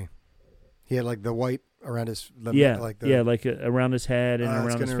annoy me. He had like the white around his around his head and around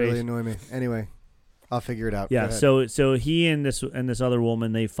his face. It's gonna really annoy me. Anyway, I'll figure it out. Yeah, so he and this other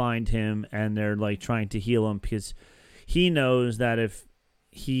woman, they find him and they're like trying to heal him because he knows that if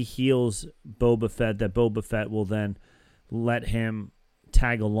he heals Boba Fett, that Boba Fett will then let him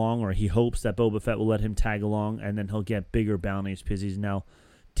tag along, or he hopes that Boba Fett will let him tag along, and then he'll get bigger bounties because he's now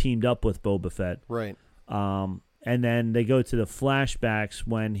teamed up with Boba Fett. Right. And then they go to the flashbacks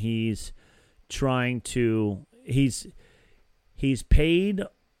when he's trying to he's paid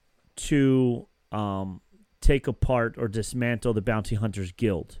to take apart or dismantle the Bounty Hunters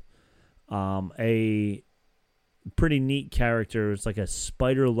Guild. A pretty neat character. It's like a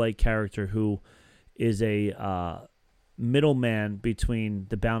spider-like character who is a middleman between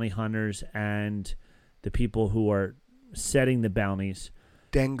the bounty hunters and the people who are setting the bounties.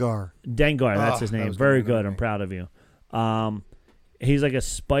 Dengar, that's his name. Very good. I'm proud of you. He's like a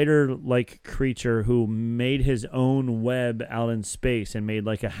spider-like creature who made his own web out in space and made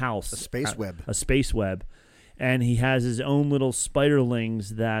like a house. A space web. And he has his own little spiderlings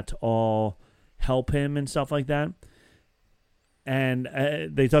that all help him and stuff like that. And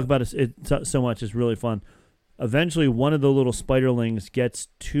they talk about it so much. It's really fun. Eventually, one of the little spiderlings gets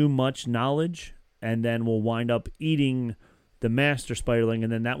too much knowledge and then will wind up eating the master spiderling,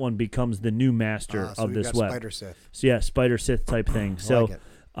 and then that one becomes the new master of this web. Spider Sith. So yeah, Spider Sith type thing. So,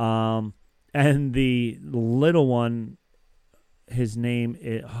 like and the little one, his name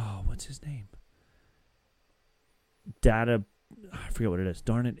is what's his name? Data, I forget what it is.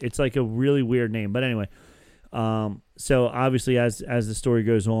 Darn it! It's like a really weird name, but anyway. So obviously, as the story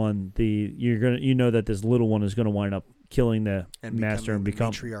goes on, you know that this little one is gonna wind up killing the master and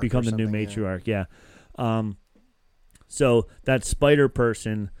become the new matriarch. Yeah. So that spider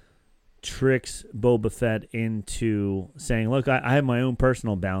person tricks Boba Fett into saying, "Look, I have my own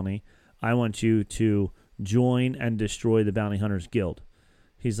personal bounty. I want you to join and destroy the Bounty Hunters Guild."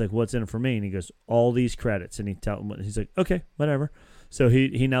 He's like, "What's in it for me?" And he goes, "All these credits." And he's like, "Okay, whatever." So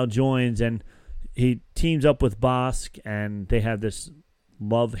he now joins and he teams up with Bosk, and they have this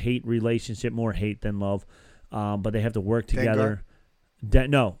love-hate relationship, more hate than love. But they have to work together.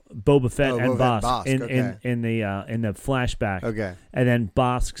 Boba Fett and Bosk in the flashback. Okay. And then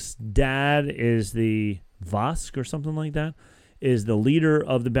Bosk's dad is the Vosk or something like that, is the leader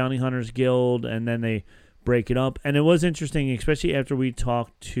of the Bounty Hunters Guild, and then they break it up. And it was interesting, especially after we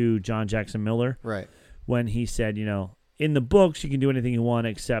talked to John Jackson Miller, right, when he said, in the books you can do anything you want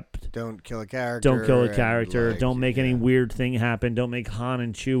except don't kill a character. Don't make any weird thing happen. Don't make Han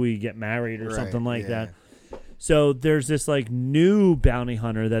and Chewie get married or something like that. So there's this like new bounty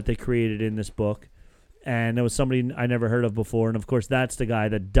hunter that they created in this book, and it was somebody I never heard of before. And of course, that's the guy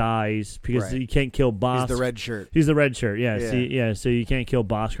that dies because Right. you can't kill Bosk. He's the red shirt. He's the red shirt. Yeah. Yeah. So you can't kill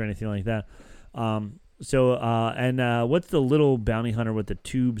Bosk or anything like that. What's the little bounty hunter with the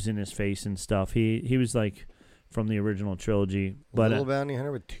tubes in his face and stuff? He was like from the original trilogy, but Little bounty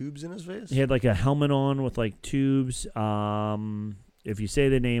hunter with tubes in his face? he had like a helmet on with like tubes. If you say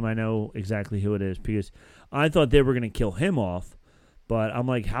the name, I know exactly who it is because I thought they were going to kill him off, but I'm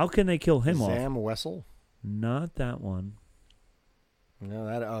like, how can they kill him off? Sam Wessel? Not that one.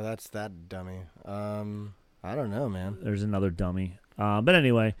 No, that's that dummy. I don't know, man. There's another dummy. But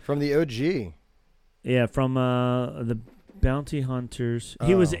anyway, From the OG. yeah, from the Bounty Hunters.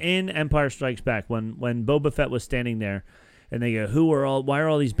 He was Oh. in Empire Strikes Back when Boba Fett was standing there, and they go, why are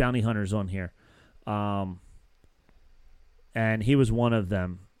all these bounty hunters on here? And he was one of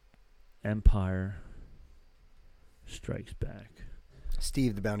them. Empire Strikes Back.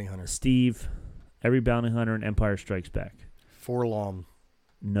 Steve the bounty hunter. Steve, every bounty hunter in Empire Strikes Back. Forlom.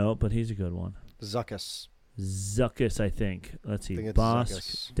 No, but he's a good one. Zuckuss. Zuckuss, I think. Let's see. I think it's Bosk,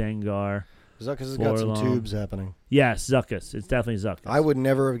 Zuckuss. Dengar. Zuckuss has got some Forlom. tubes happening. Yes, Zuckuss. It's definitely Zuckuss. I would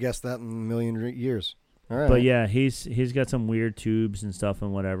never have guessed that in a million years. All right. But yeah, he's got some weird tubes and stuff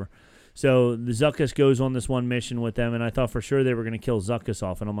and whatever. So the Zuckuss goes on this one mission with them, and I thought for sure they were going to kill Zuckuss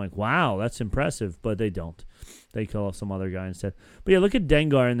off, and I'm like, wow, that's impressive, but they don't. They kill off some other guy instead. But yeah, look at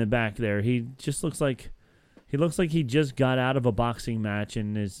Dengar in the back there. He just looks like he just got out of a boxing match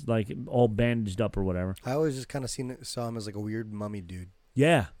and is like all bandaged up or whatever. I always just kind of saw him as like a weird mummy dude.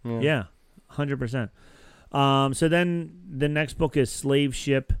 Yeah, Yeah. yeah, 100%. So then the next book is Slave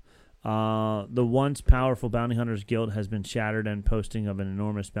Ship. The once powerful bounty hunters guild has been shattered, and posting of an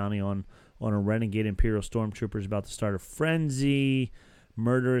enormous bounty on a renegade Imperial stormtrooper is about to start a frenzy,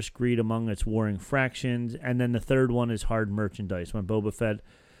 murderous greed among its warring fractions. And then the third one is hard merchandise, when Boba Fett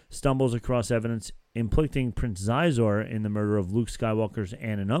stumbles across evidence implicating Prince Zizor in the murder of Luke Skywalker's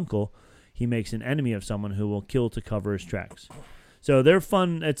aunt and uncle. He makes an enemy of someone who will kill to cover his tracks. So they're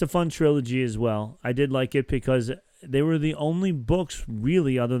fun. It's a fun trilogy as well. I did like it because they were the only books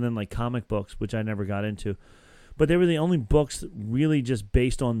really, other than like comic books, which I never got into, but they were the only books really just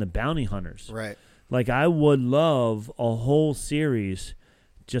based on the bounty hunters. Right. Like I would love a whole series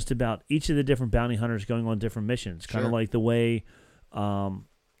just about each of the different bounty hunters going on different missions. Kind of Sure. like the way,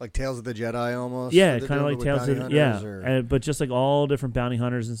 Like Tales of the Jedi almost. yeah, They're kind of doing like it with Tales of bounty yeah, hunters, or- but just like all different bounty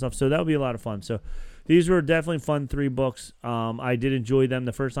hunters and stuff. So that would be a lot of fun. So these were definitely fun 3 books. I did enjoy them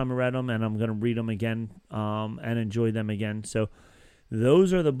the first time I read them, and I'm going to read them again and enjoy them again. So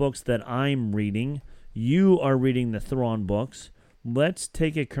those are the books that I'm reading. You are reading the Thrawn books. Let's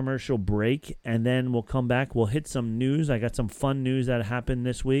take a commercial break, and then we'll come back. We'll hit some news. I got some fun news that happened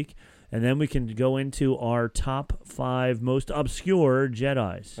this week, and then we can go into our top 5 most obscure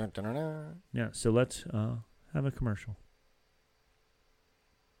Jedis. Dun-dun-dun-dun. Yeah, so let's have a commercial.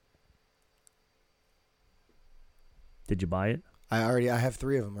 Did you buy it? I have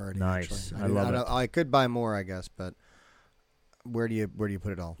 3 of them already. Nice. Actually. I love it. I could buy more, I guess, but where do you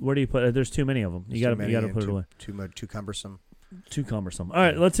put it all? Where do you put it? There's too many of them. You got to put it away. Too cumbersome. Too cumbersome. All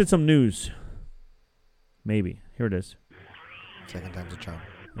right, let's hit some news. Maybe. Here it is. Second time's a charm.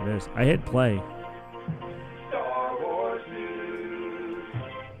 It is. I hit play.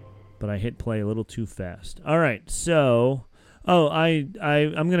 But I hit play a little too fast. All right, so I'm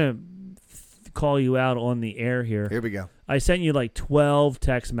gonna call you out on the air here. Here we go. I sent you like 12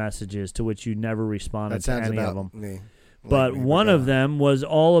 text messages to which you never responded That to sounds any about of them. me. But one of them was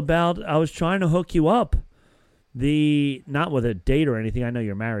all about, I was trying to hook you up. Not with a date or anything. I know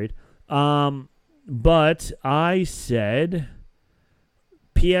you're married. But I said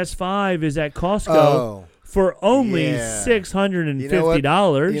PS5 is at Costco for only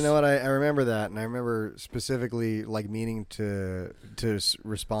 $650. You know what? I remember that, and I remember specifically like meaning to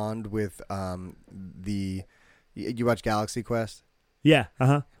respond with you watch Galaxy Quest Yeah.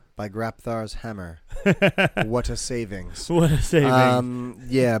 by Grapthar's Hammer. What a savings! What a saving.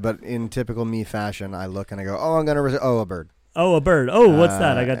 Yeah, but in typical me fashion, I look and I go, "Oh, I'm gonna a bird." Oh, a bird. Oh, what's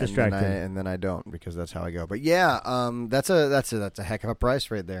that? I got and distracted. then I don't, because that's how I go. But yeah, that's a heck of a price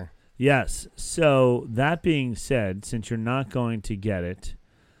right there. Yes. So that being said, since you're not going to get it,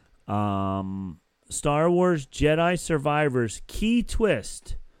 Star Wars Jedi Survivor's key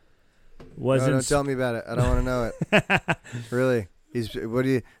twist was No, don't tell me about it. I don't want to know it. Really?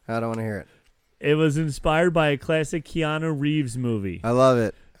 I don't want to hear it. It was inspired by a classic Keanu Reeves movie. I love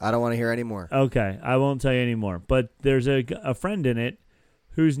it. I don't want to hear any more. Okay, I won't tell you anymore. But there's a friend in it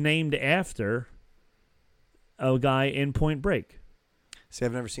who's named after a guy in Point Break. See,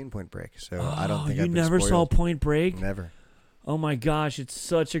 I've never seen Point Break, so I don't think you I've been never saw spoiled. Point Break? Never. Oh my gosh, it's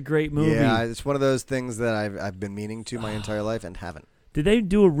such a great movie. Yeah, it's one of those things that I've been meaning to my entire life and haven't. Did they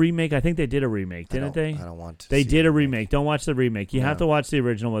do a remake? I think they did a remake, didn't they? I don't want to. They see did the a remake. Don't watch the remake. You have to watch the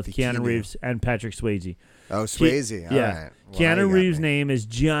original with Keanu Keanu. Reeves and Patrick Swayze. Oh, Swayze. All yeah. right. Well, now you Keanu got Reeves' me. name is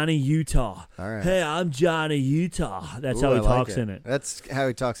Johnny Utah. All right. Hey, I'm Johnny Utah. That's Ooh, how he I like talks in it. That's how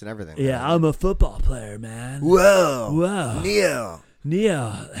he talks in everything. Yeah, I'm a football player, man. Whoa. Whoa. Neo.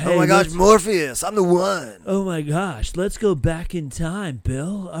 Hey, Oh my gosh, Morpheus. I'm the one. oh my gosh, let's go back in time,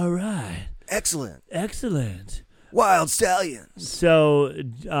 Bill. All right. Excellent. Excellent. Wild Stallions. So,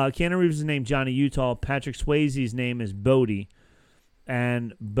 Keanu Reeves' name Johnny Utah. Patrick Swayze's name is Bodhi.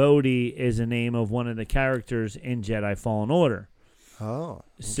 And Bodhi is a name of one of the characters in Jedi Fallen Order. Oh.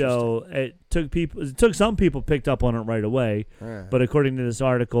 So it took some people picked up on it right away. Right. But according to this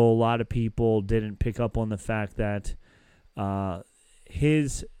article, a lot of people didn't pick up on the fact that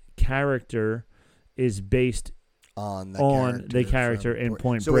his character is based on the character in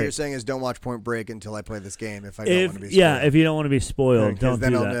Point So Break. what you're saying is don't watch Point Break until I play this game if I don't want to be spoiled. Yeah, if you don't want to be spoiled, don't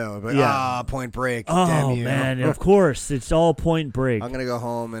then do I'll that. know. But, yeah. Point Break. Oh, damn you. man, of course. It's all Point Break. I'm going to go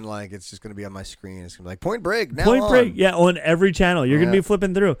home and it's just going to be on my screen. It's going to be like Point Break now Point on. Break, yeah, on every channel. You're going to Yeah. be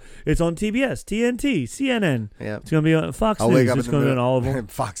flipping through. It's on TBS, TNT, CNN. Yeah. It's going to be on Fox I'll News. wake up It's in going to be the on all of them.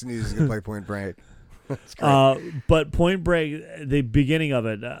 Fox News is going to play Point Break. That's great. But Point Break, the beginning of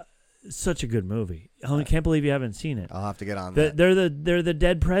it, such a good movie. I can't believe you haven't seen it. I'll have to get on that. They're the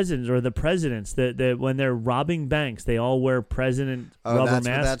dead presidents or the presidents that when they're robbing banks, they all wear president rubber that's masks.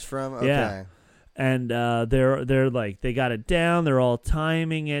 where that's from? Okay. Yeah. And they're like they got it down. They're all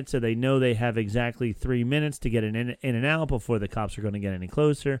timing it so they know they have exactly 3 minutes to get in and out before the cops are going to get any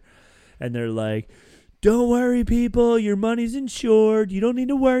closer. And they're like, "Don't worry, people. Your money's insured. You don't need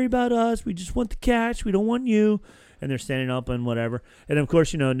to worry about us. We just want the cash. We don't want you." And they're standing up and whatever. And of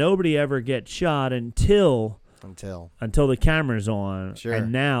course, nobody ever gets shot until the camera's on. Sure.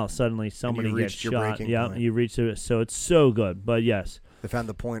 And now suddenly somebody gets reached your shot. breaking Yeah, point. you reached it. So it's so good. But yes. They found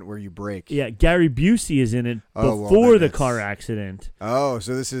the point where you break. Yeah, Gary Busey is in it Oh, well, before then the it's- car accident. Oh,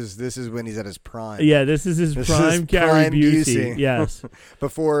 so this is when he's at his prime. Yeah, this is his This prime is Gary prime Busey. Busey. Yes.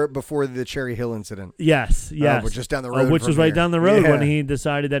 Before the Cherry Hill incident. Yes. We're just down the road. Which from was right here. down the road when Yeah. he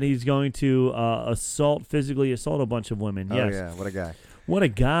decided that he's going to physically assault a bunch of women. Oh Yes. yeah, what a guy. What a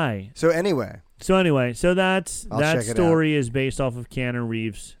guy. So anyway, That I'll check it story is based off of Keanu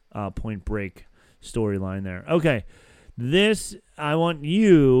Reeves' Point Break storyline there. Okay. This, I want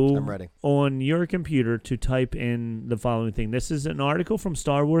you I'm ready. on your computer to type in the following thing. This is an article from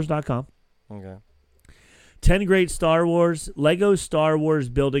StarWars.com. Okay. 10 great Lego Star Wars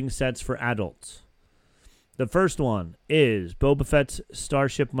building sets for adults. The first one is Boba Fett's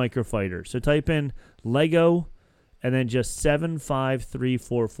Starship Microfighter. So type in Lego and then just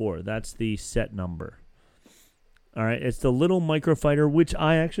 75344. That's the set number. All right, it's the little microfighter, which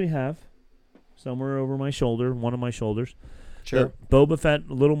I actually have somewhere over my shoulder, one of my shoulders. Sure. The Boba Fett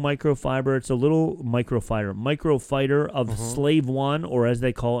little microfiber. It's a little microfighter of Slave One, or as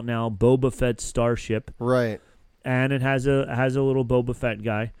they call it now, Boba Fett's Starship. Right. And it has a little Boba Fett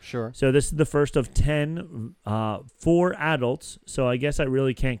guy. Sure. So this is the first of 10 for adults. So I guess I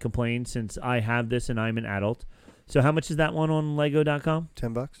really can't complain since I have this and I'm an adult. So how much is that one on Lego.com?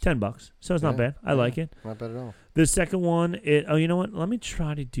 $10. $10. So it's not bad. I like it. Not bad at all. The second one, you know what? Let me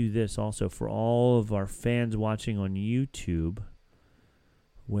try to do this also for all of our fans watching on YouTube.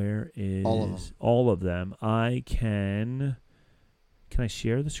 Where is all of them? Can I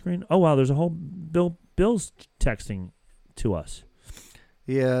share the screen? Oh wow, there's a whole Bill's texting to us.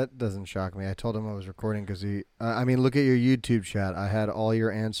 Yeah, it doesn't shock me. I told him I was recording because look at your YouTube chat. I had all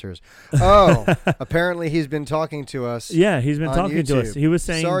your answers. Oh, apparently he's been talking to us. Yeah, he's been on talking to us. YouTube. He was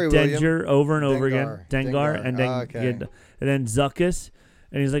saying Sorry, Danger over and over Dengar. again. Dengar. And then Okay. and then Zuckus.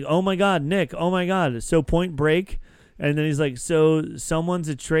 And he's like, "Oh my God, Nick, oh my God." So Point Break. And then he's like, "So someone's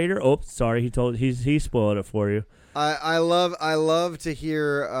a traitor?" Oh, sorry, he spoiled it for you. I love to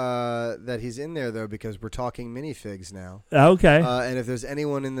hear that he's in there though, because we're talking minifigs now. Okay. And if there's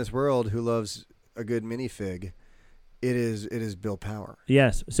anyone in this world who loves a good minifig, it is Bill Power.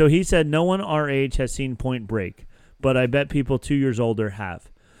 Yes. So he said no one our age has seen Point Break, but I bet people 2 years older have,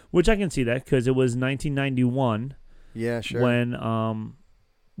 which I can see that because it was 1991. Yeah, sure.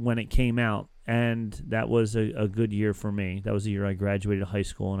 When it came out, and that was a good year for me. That was the year I graduated high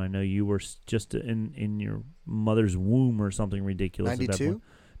school, and I know you were just in your mother's womb or something ridiculous. 92?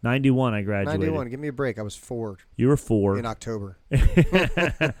 91, I graduated. 91. Give me a break. I was 4. You were 4 in October.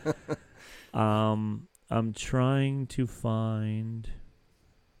 I'm trying to find.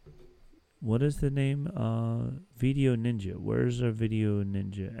 what is the name? Video Ninja. Where's our Video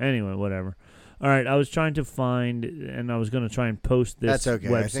Ninja? Anyway, whatever. All right, I was trying to find, and I was going to try and post this That's okay.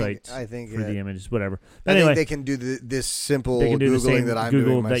 website I think for the images, whatever. I Anyway, think they can do this simple they can do the Googling same that I'm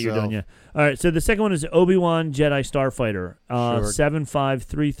Google doing myself. that you're doing, yeah. All right, so the second one is Obi-Wan Jedi Starfighter, Sure.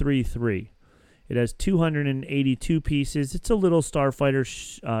 75333. It has 282 pieces. It's a little starfighter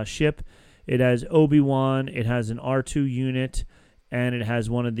ship. It has Obi-Wan. It has an R2 unit, and it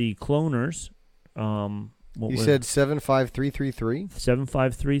has one of the cloners. You said 75333?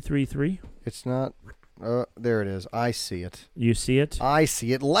 75333. It's not. There it is. I see it. You see it? I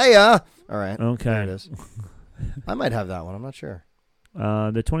see it. Leia. All right. Okay. There it is. I might have that one. I'm not sure.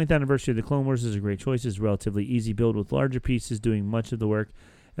 The 20th anniversary of the Clone Wars is a great choice. It's a relatively easy build with larger pieces doing much of the work,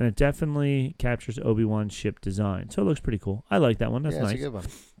 and it definitely captures Obi-Wan's ship design. So it looks pretty cool. I like that one. That's yeah, nice. It's a good one.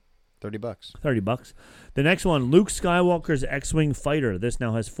 $30. $30. The next one, Luke Skywalker's X-Wing fighter. This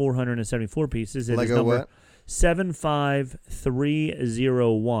now has 474 pieces. It is Lego number what?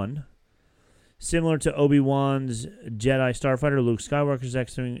 75301. Similar to Obi-Wan's Jedi Starfighter, Luke Skywalker's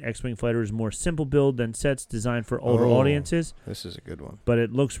X-Wing fighter is more simple build than sets designed for older audiences. This is a good one. But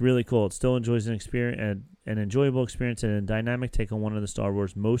it looks really cool. It still enjoys an enjoyable experience and a dynamic take on one of the Star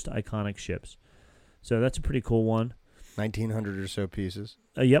Wars most iconic ships. So that's a pretty cool one. 1,900 or so pieces.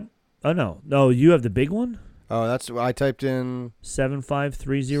 Yep. Oh, no. No, you have the big one? Oh, that's I typed in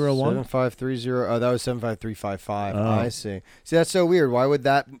 75301. 7530. Oh, that was 75355. Oh. I see. See, that's so weird. Why would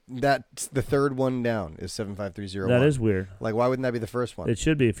that's the third one down is 75301? That is weird. Like, why wouldn't that be the first one? It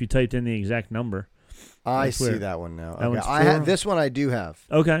should be if you typed in the exact number. I That's see weird. that one now. That Okay. one's This one I do have.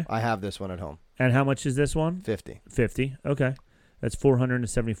 Okay. I have this one at home. And how much is this one? 50. 50. Okay. That's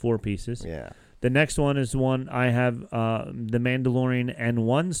 474 pieces. Yeah. The next one is one I have, the Mandalorian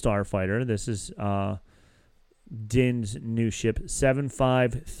N1 Starfighter. This is Din's new ship,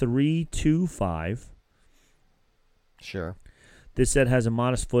 75325. Sure. This set has a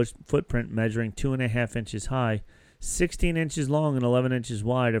modest footprint measuring 2.5 inches high, 16 inches long, and 11 inches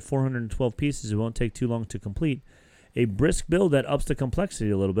wide. At 412 pieces, it won't take too long to complete. A brisk build that ups the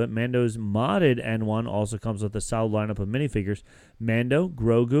complexity a little bit. Mando's modded N1 also comes with a solid lineup of minifigures. Mando,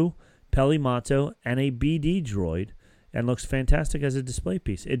 Grogu, Pelimato, and a BD droid, and looks fantastic as a display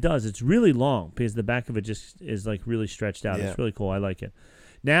piece. It does. It's really long because the back of it just is like really stretched out. Yeah. It's really cool. I like it.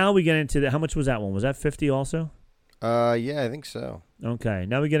 Now we get into how much was that one? Was that 50 also? Yeah, I think so. Okay.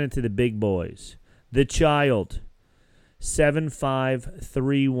 Now we get into the big boys. The Child,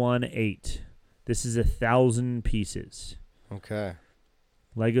 75318. This is 1,000 pieces. Okay.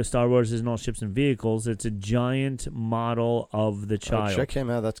 Lego Star Wars isn't all ships and vehicles. It's a giant model of the Child. Oh, check him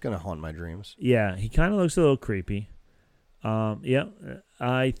out. That's going to haunt my dreams. Yeah, he kind of looks a little creepy. Yeah,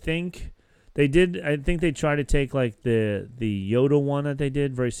 I think they did. I think they tried to take like the Yoda one that they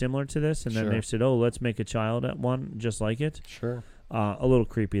did, very similar to this, and then Sure. they said, "Oh, let's make a child at one just like it." Sure. A little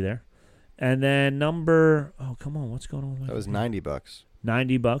creepy there. And then number, oh come on, what's going on? With my That was computer? $90.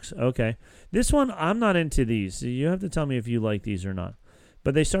 $90. Okay, this one I'm not into these. So you have to tell me if you like these or not.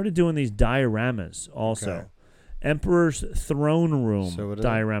 But they started doing these dioramas also. Okay. Emperor's Throne Room So what is it?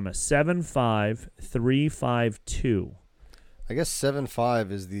 diorama 75352. I guess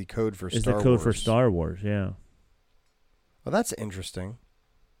 75 is the code for Is Star the code Wars. for Star Wars, yeah. Well, that's interesting.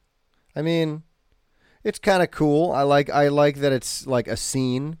 I mean, it's kind of cool. I like that it's like a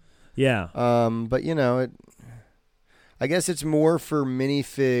scene. Yeah. But you know, I guess it's more for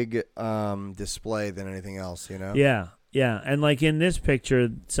minifig display than anything else, you know? Yeah. Yeah. And like in this picture,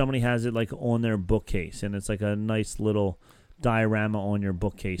 somebody has it like on their bookcase, and it's like a nice little diorama on your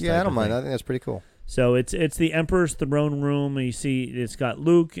bookcase. Yeah, type I don't of mind. thing. I think that's pretty cool. So it's the Emperor's Throne Room. You see, it's got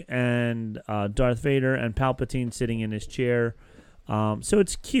Luke and Darth Vader and Palpatine sitting in his chair. So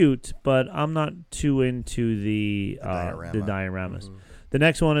it's cute, but I'm not too into the dioramas. Mm-hmm. The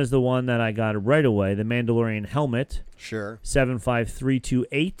next one is the one that I got right away, the Mandalorian helmet, Sure.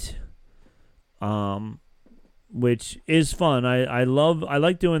 75328. Which is fun. I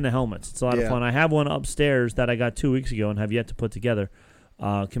like doing the helmets. It's a lot of Yeah. fun. I have one upstairs that I got 2 weeks ago and have yet to put together.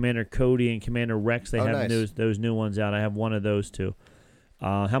 Commander Cody and Commander Rex, they have nice. those new ones out. I have one of those too.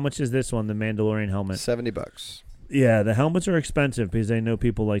 How much is this one, the Mandalorian helmet? $70. Yeah, the helmets are expensive because I know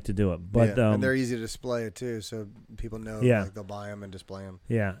people like to do it. But yeah. And they're easy to display it too, so people know Yeah. like they'll buy them and display them.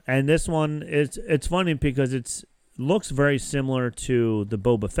 yeah, and this one it's funny because it's looks very similar to the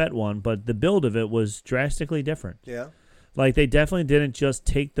Boba Fett one, but the build of it was drastically different. Yeah. Like they definitely didn't just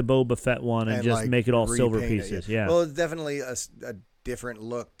take the Boba Fett one and just like, make it all silver repaint it, pieces. Yeah. Well, it's definitely a different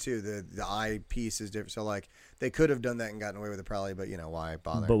look too. The eye piece is different. So like they could have done that and gotten away with it probably, but you know why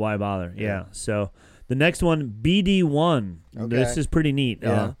bother? But why bother? Yeah. Yeah. So the next one, BD1. Okay. This is pretty neat.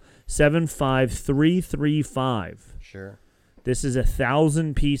 Yeah. 75335. Sure. This is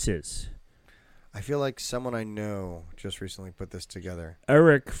 1,000 pieces. I feel like someone I know just recently put this together.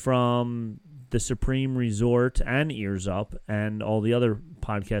 Eric from the Supreme Resort and Ears Up and all the other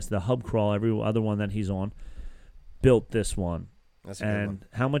podcasts, the Hub Crawl, every other one that he's on, built this one. That's a good And one.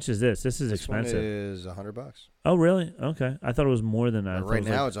 how much is this? This is This expensive. one is $100. Oh, really? Okay. I thought it was more than that. I thought it Right was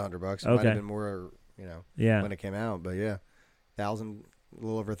now like, it's $100. It Okay. might have been more, yeah, when it came out, but yeah, a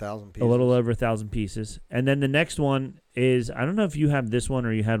little over 1,000 pieces. a little over 1,000 pieces. And then the next one is, I don't know if you have this one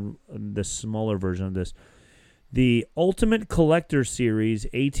or you had the smaller version of this. The Ultimate Collector Series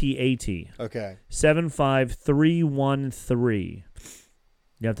AT-AT. Okay. 75313.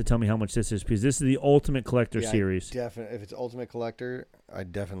 You have to tell me how much this is because this is the Ultimate Collector Series. Definitely. If it's Ultimate Collector, I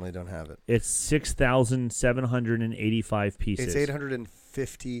definitely don't have it. It's 6,785 pieces. It's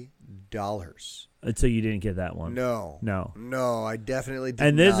 $850. So you didn't get that one. No, I definitely did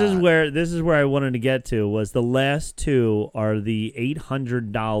And this not. is where I wanted to get to was the last two are the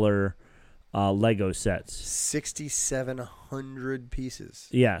 $800 Lego sets. 6,700 pieces.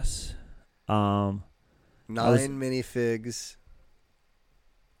 Yes. 9 minifigs.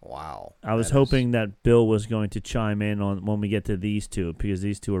 Wow. I was That is- hoping that Bill was going to chime in on when we get to these two because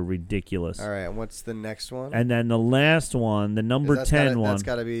these two are ridiculous. All right, and what's the next one? And then the last one, the number 10 one. That's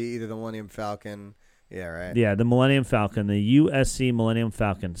got to be either the Millennium Falcon. Yeah, right. Yeah, the Millennium Falcon, the USC Millennium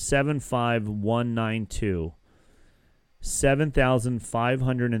Falcon, 75192.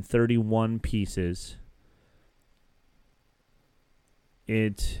 7,531 pieces.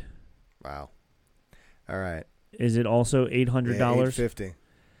 Wow. All right. Is it also $800? Yeah, $850.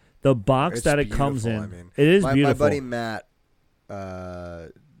 The box It's that it comes in, beautiful, I mean. it is my beautiful. My buddy Matt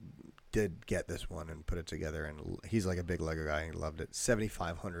did get this one and put it together, and he's like a big Lego guy. He loved it.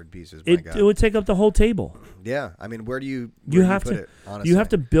 7,500 pieces. My God. It would take up the whole table. Yeah, I mean, where do you have put to it? Honestly, you have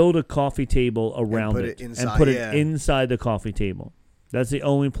to build a coffee table around put it it and inside, put it yeah. inside the coffee table. That's the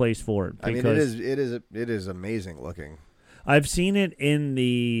only place for it. I mean, because it is amazing looking. I've seen it in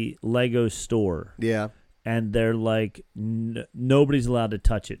the Lego store. Yeah. And they're like, nobody's allowed to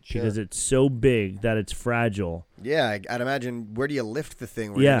touch it because it's so big that it's fragile. Yeah, I'd imagine. Where do you lift the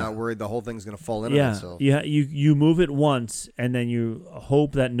thing where Yeah. you're not worried the whole thing's going to fall in on Yeah, itself? you move it once, and then you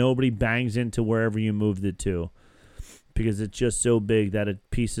hope that nobody bangs into wherever you moved it to because it's just so big that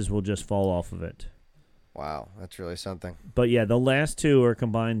pieces will just fall off of it. Wow, that's really something. But yeah, the last two are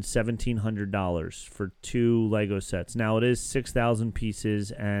combined $1,700 for 2 Lego sets. Now, it is 6,000 pieces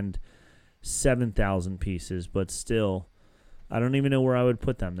and 7,000 pieces, but still, I don't even know where I would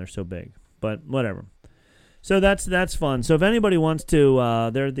put them. They're so big, but whatever. So that's fun. So if anybody wants to,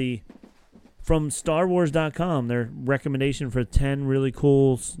 they're from StarWars.com, their recommendation for 10 really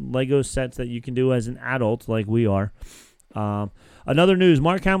cool Lego sets that you can do as an adult, like we are. Another news: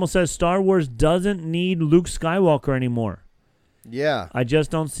 Mark Hamill says Star Wars doesn't need Luke Skywalker anymore. Yeah, I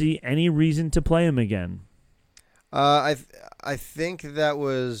just don't see any reason to play him again. I think that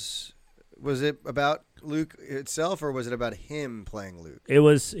was it about Luke itself, or was it about him playing Luke? It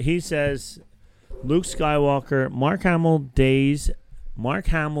was. He says Luke Skywalker. Mark Hamill's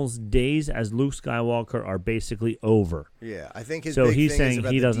days as Luke Skywalker are basically over. Yeah, I think his So big he's thing saying is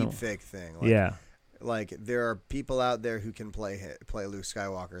about he the doesn't- deep fake thing. Yeah. Like there are people out there who can play Luke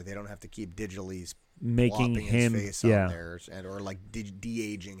Skywalker. They don't have to keep digitally Making plopping him, his face yeah, on there or like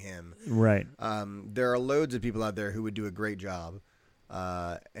de-aging him. right. There are loads of people out there who would do a great job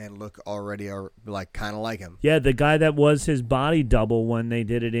and look already like kind of like him. Yeah, the guy that was his body double when they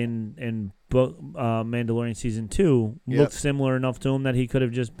did it in Mandalorian season 2 looked similar enough to him that he could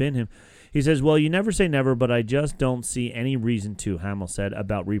have just been him. He says, "Well, you never say never, but I just don't see any reason to," Hamill said,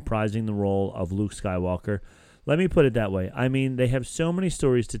 about reprising the role of Luke Skywalker. Let me put it that way. I mean, they have so many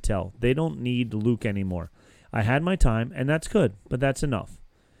stories to tell. They don't need Luke anymore. I had my time, and that's good, but that's enough.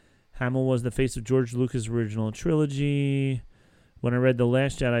 Hamill was the face of George Lucas' original trilogy. When I read The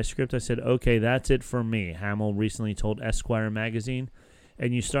Last Jedi script, I said, okay, that's it for me, Hamill recently told Esquire magazine.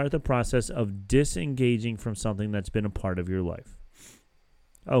 And you start the process of disengaging from something that's been a part of your life.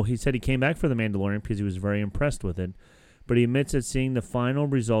 Oh, he said he came back for The Mandalorian because he was very impressed with it. But he admits that seeing the final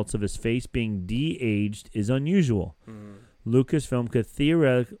results of his face being de-aged is unusual. Lucasfilm could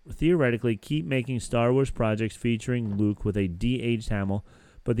theoretically keep making Star Wars projects featuring Luke with a de-aged Hamill,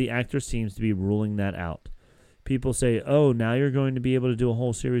 but the actor seems to be ruling that out. People say, oh, now you're going to be able to do a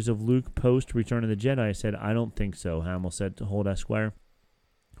whole series of Luke post Return of the Jedi. I said, I don't think so, Hamill said to Hold Esquire.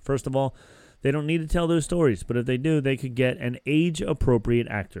 First of all, they don't need to tell those stories, but if they do, they could get an age-appropriate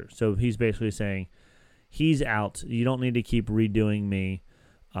actor. So he's basically saying, he's out. You don't need to keep redoing me.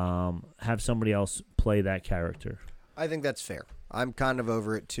 Have somebody else play that character. I think that's fair. I'm kind of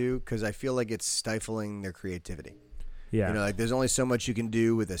over it too because I feel like it's stifling their creativity. Yeah. You know, like there's only so much you can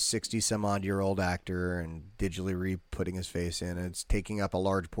do with a 60-some-odd-year-old actor and digitally re-putting his face in. And it's taking up a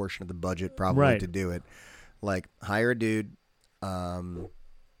large portion of the budget probably to do it. Like, hire a dude,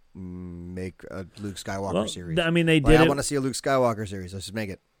 make a Luke Skywalker series. I mean, they Like, did I it. want to see a Luke Skywalker series. Let's just make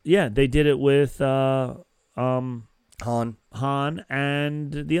it. Yeah, they did it with Han.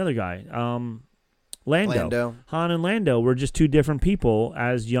 and the other guy, Lando. Han and Lando were just two different people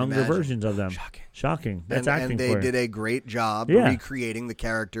as younger versions of them. Shocking. That's acting and they for you. did a great job Yeah. recreating the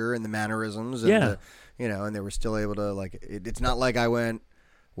character and the mannerisms. And Yeah. and they were still able to, like, it's not like I went,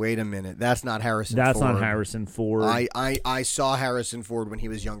 wait a minute, that's not Harrison Ford. That's not Harrison Ford. I saw Harrison Ford when he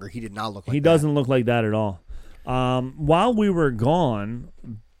was younger. He did not look like that. He doesn't look like that at all. While we were gone,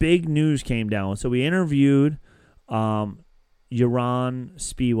 big news came down. So we interviewed Yaron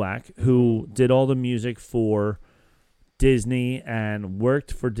Spiewak, who did all the music for Disney and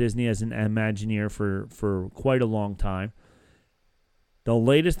worked for Disney as an Imagineer for quite a long time. The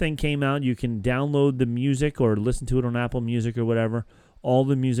latest thing came out. You can download the music or listen to it on Apple Music or whatever. All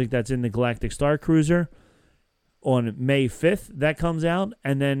the music that's in the Galactic Star Cruiser on May 5th, that comes out.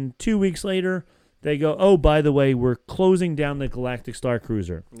 And then 2 weeks later, they go, oh, by the way, we're closing down the Galactic Star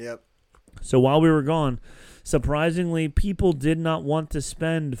Cruiser. Yep. So while we were gone, surprisingly, people did not want to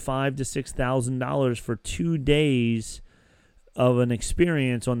spend $5,000 to $6,000 for 2 days of an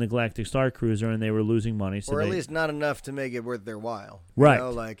experience on the Galactic Star Cruiser, and they were losing money. So or at least not enough to make it worth their while. Right. You know,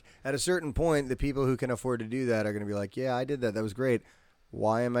 like, at a certain point, the people who can afford to do that are going to be like, yeah, I did that. That was great.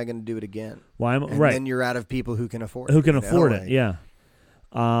 Why am I going to do it again? And then you're out of people who can afford it. Who can afford like, it, yeah.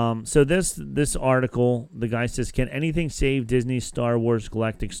 So this article, the guy says, can anything save Disney's Star Wars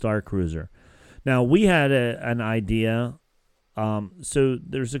Galactic Star Cruiser? Now, we had an idea. So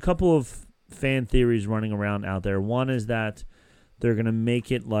there's a couple of fan theories running around out there. One is that they're going to make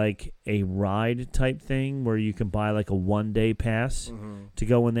it like a ride type thing where you can buy like a one-day pass to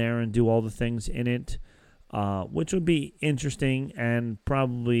go in there and do all the things in it, which would be interesting and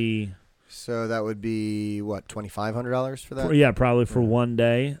probably... So that would be, what, $2,500 for that? Yeah, probably for 1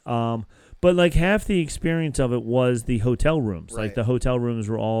 day. But like half the experience of it was the hotel rooms. Right. Like the hotel rooms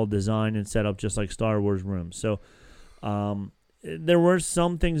were all designed and set up just like Star Wars rooms. So there were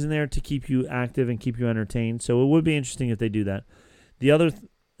some things in there to keep you active and keep you entertained. So it would be interesting if they do that. The other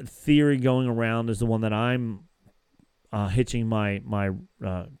theory going around is the one that I'm hitching my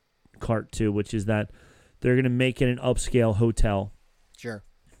cart to, which is that they're going to make it an upscale hotel. Sure.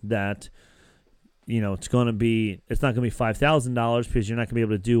 That, it's not going to be $5,000 because you're not going to be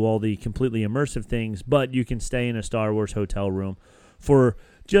able to do all the completely immersive things, but you can stay in a Star Wars hotel room for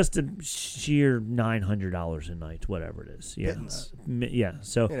just a sheer $900 a night, whatever it is. Yeah. Yeah.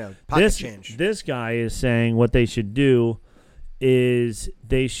 So pocket change. This guy is saying what they should do is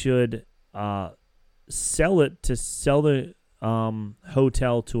they should sell the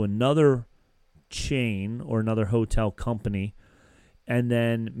hotel to another chain or another hotel company, and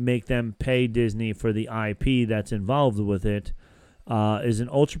then make them pay Disney for the IP that's involved with it. Is an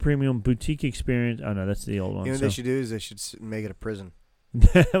ultra premium boutique experience. Oh no, that's the old one. You know what they should do is they should make it a prison.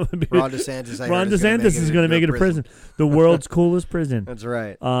 That would be Ron DeSantis. Ron DeSantis is going to make it a prison. The world's coolest prison. That's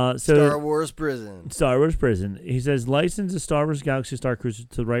right. Star Wars prison. Star Wars prison. He says license the Star Wars Galaxy Star Cruiser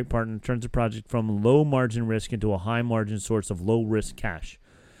to the right partner turns the project from low margin risk into a high margin source of low risk cash.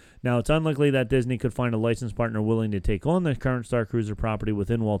 Now, it's unlikely that Disney could find a licensed partner willing to take on the current Star Cruiser property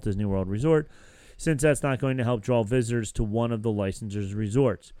within Walt Disney World Resort, since that's not going to help draw visitors to one of the licensors'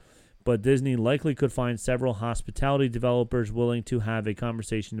 resorts. But Disney likely could find several hospitality developers willing to have a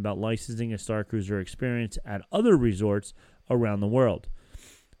conversation about licensing a Star Cruiser experience at other resorts around the world.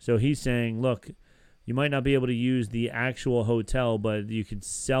 So he's saying, look, you might not be able to use the actual hotel, but you could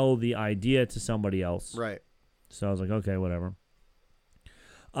sell the idea to somebody else. Right. So I was like, okay, whatever.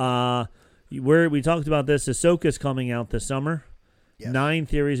 We talked about this. Ahsoka's coming out this summer. Yes. 9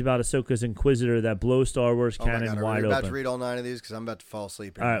 theories about Ahsoka's Inquisitor that blow Star Wars canon wide open. Are we about to open. read all 9 of these? Because I'm about to fall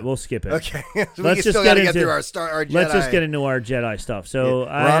asleep. All right, we'll skip it. Okay. So Let's we just still get got to into get through our Jedi. Let's just get into our Jedi stuff. So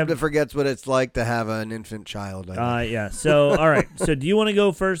Rob forgets what it's like to have an infant child. Yeah. So all right. So do you want to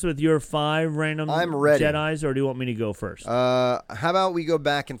go first with your 5 random I'm ready. Jedis, or do you want me to go first? How about we go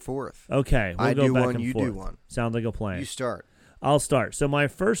back and forth? Okay. We'll I go do back one, and you forth. do one. Sounds like a plan. You start. I'll start. So my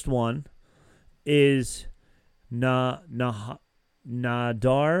first one is Nadar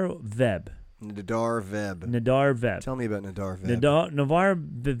Veb. Nadar Veb. Nadar Veb. Tell me about Nadar Veb. Nadar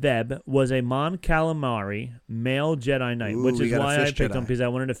Veb was a Mon Calamari male Jedi Knight, Ooh, which we is got a why I fish picked Jedi. him, because I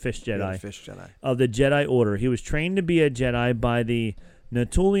wanted a fish We got Jedi a fish Jedi. of the Jedi Order. He was trained to be a Jedi by the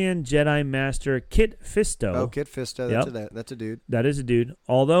Natulian Jedi Master Kit Fisto. Oh, Kit Fisto. That's a dude. That is a dude.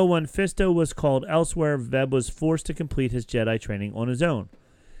 Although when Fisto was called elsewhere, Veb was forced to complete his Jedi training on his own.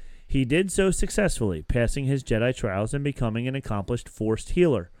 He did so successfully, passing his Jedi trials and becoming an accomplished forced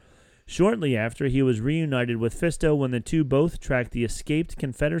healer. Shortly after, he was reunited with Fisto when the two both tracked the escaped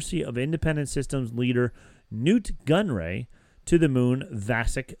Confederacy of Independent Systems leader Newt Gunray to the moon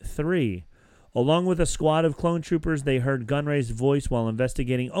Vasek 3. Along with a squad of clone troopers, they heard Gunray's voice while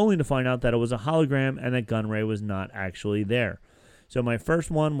investigating, only to find out that it was a hologram and that Gunray was not actually there. So my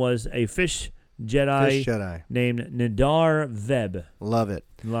first one was a fish Jedi named Nadar Veb. Love it.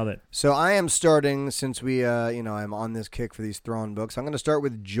 Love it. So I am starting, since I'm on this kick for these Thrawn books, I'm going to start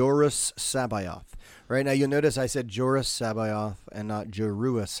with Joruus Sabayoth. Right now, you'll notice I said Joruus Sabayoth and not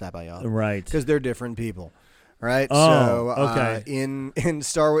Joruus Sabayoth. Right. Because they're different people. Right? Oh, so, okay. In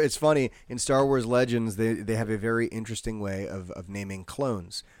Star Wars, it's funny, in Star Wars Legends, they have a very interesting way of naming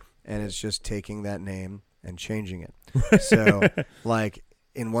clones. And it's just taking that name and changing it. So, like,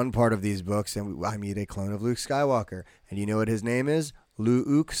 in one part of these books, and I meet a clone of Luke Skywalker. And you know what his name is?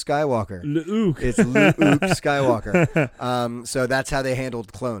 Luke Skywalker. Luke. It's Luke Skywalker. So that's how they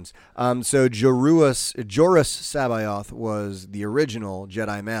handled clones. So Joruus Sabayoth was the original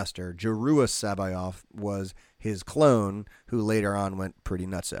Jedi Master. Joruus Sabayoth was his clone, who later on went pretty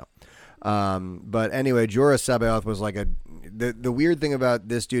nutso. But anyway, Joruus Sabayoth was like the weird thing about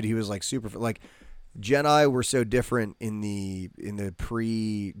this dude, he was like super, like, Jedi were so different in the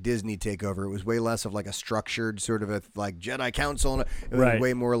pre-Disney takeover. It was way less of like a structured sort of a like Jedi Council. It was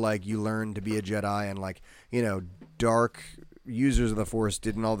way more like you learn to be a Jedi, and like, dark users of the Force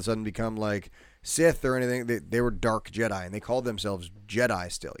didn't all of a sudden become like Sith or anything. They were dark Jedi, and they called themselves Jedi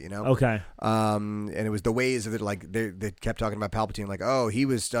still. Okay. And it was the ways of it. Like they kept talking about Palpatine, like, oh, he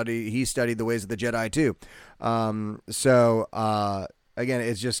studied the ways of the Jedi too. So again,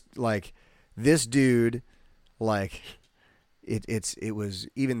 it's just like. This dude, like, it was,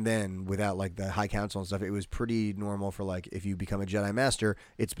 even then, without like the High Council and stuff, it was pretty normal for, like, if you become a Jedi Master,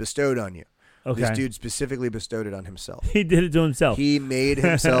 it's bestowed on you. Okay. This dude specifically bestowed it on himself. He did it to himself. He made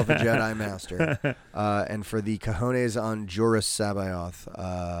himself a Jedi Master. And for the cojones on Joruus Sabayoth,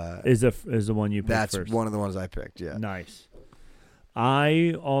 is the one you picked that's first. one of the ones I picked, yeah. Nice.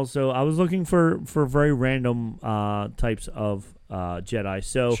 I was looking for very random types of Jedi.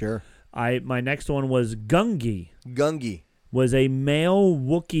 So sure. My next one was Gungi. Gungi was a male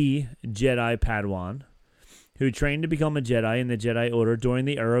Wookiee Jedi Padawan who trained to become a Jedi in the Jedi Order during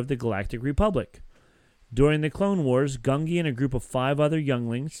the era of the Galactic Republic. During the Clone Wars, Gungi and a group of 5 other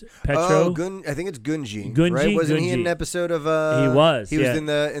younglings, Petro... I think it's Gungi, right? Wasn't Gungi. he in an episode of... he was, He was in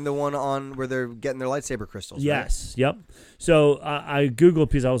the one on where they're getting their lightsaber crystals, yes, right? Yep. So I Googled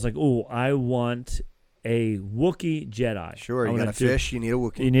because I was like, oh, I want a Wookiee Jedi. Sure, you got a fish, you need a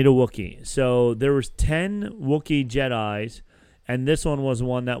Wookiee. You need a Wookiee. So there was 10 Wookiee Jedis, and this one was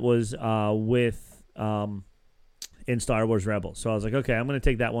one that was in Star Wars Rebels. So I was like, okay, I'm going to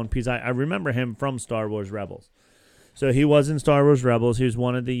take that one because I remember him from Star Wars Rebels. So he was in Star Wars Rebels. He was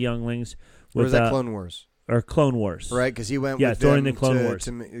one of the younglings. Or was that Clone Wars? Or Clone Wars. Right, because he went with during the Clone Wars.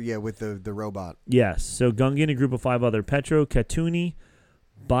 With the robot. Yes. So Gungi and a group of 5 other Petro, Katuni,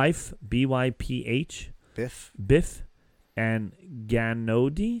 Byf, B-Y-P-H, Biff, and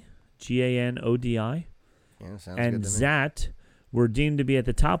Ganodi, G-A-N-O-D-I, sounds and good to me. Zat were deemed to be at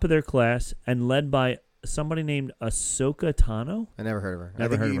the top of their class and led by somebody named Ahsoka Tano. I never heard of her.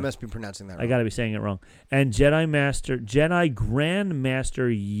 Never heard of her. You must be pronouncing that wrong. I got to be saying it wrong. And Jedi Grand Master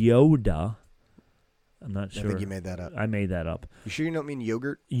Yoda. I'm not sure. I think you made that up. I made that up. You sure you don't mean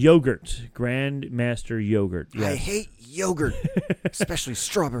yogurt? Yogurt. Grand Master Yogurt. Yes. I hate yogurt, especially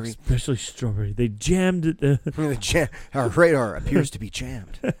strawberry. Especially strawberry. They jammed it. Our radar appears to be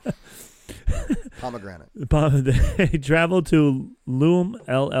jammed. Pomegranate. They traveled to Lum,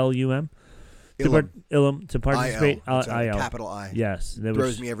 L-L-U-M. Ilum to participate. I-L. Capital I. Yes.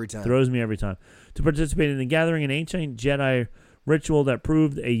 Throws me every time. To participate in the gathering, an ancient Jedi ritual that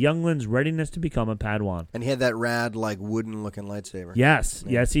proved a youngling's readiness to become a Padawan. And he had that rad, like, wooden-looking lightsaber. Yes.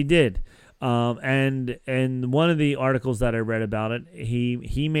 Yeah. Yes, he did. And one of the articles that I read about it,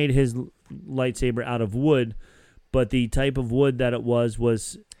 he made his lightsaber out of wood, but the type of wood that it was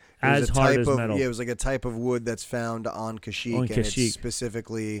as hard as metal. Yeah, it was like a type of wood that's found on Kashyyyk. It's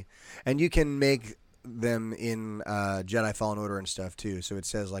specifically, and you can make them in Jedi Fallen Order and stuff too. So it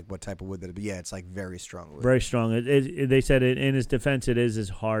says like what type of wood that. But yeah, it's like very strong wood. Very strong. They said in his defense, it is as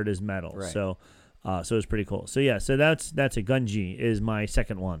hard as metal. Right. So So it was pretty cool. So yeah, so that's a Gunji is my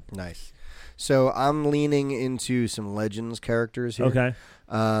second one. Nice. So I'm leaning into some Legends characters here. Okay.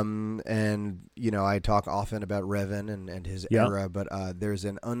 And, I talk often about Revan and his era, but there's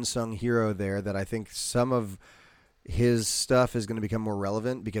an unsung hero there that I think some of his stuff is going to become more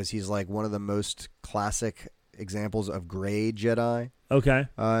relevant because he's like one of the most classic examples of gray Jedi. Okay.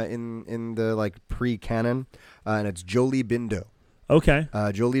 In the like pre-canon, and it's Jolie Bindo. Okay.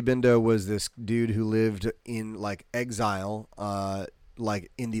 Jolie Bindo was this dude who lived in like exile,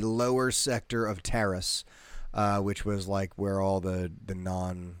 like in the lower sector of Taris, which was like where all the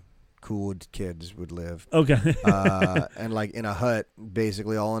non-cooled kids would live. Okay. And like in a hut,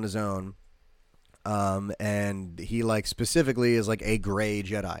 basically all on his own. And he like specifically is like a gray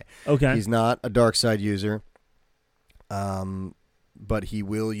Jedi. Okay. He's not a dark side user. But he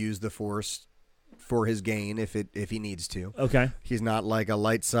will use the Force for his gain if he needs to. Okay. He's not like a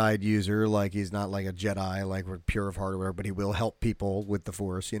light side user, like he's not like a Jedi, like we're pure of heart or whatever, but he will help people with the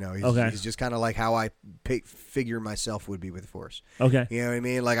Force. He's just kind of like how I figure myself would be with the Force. Okay. You know what I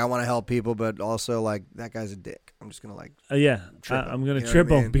mean? Like I want to help people, but also like that guy's a dick. I'm just gonna like trip him. I'm gonna You know trip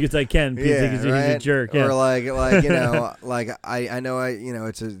what I him mean? because I can. Because he's a jerk. Yeah. Or like like I know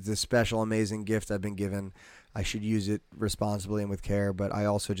it's a special amazing gift I've been given. I should use it responsibly and with care, but I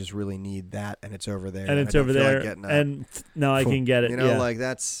also just really need that, and it's over there. And it's I don't over feel there, like getting and now I can get it. like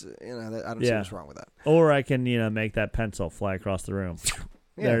that's I don't see what's wrong with that. Or I can make that pencil fly across the room.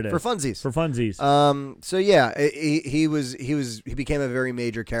 There it is for funsies. For funsies. So yeah, he became a very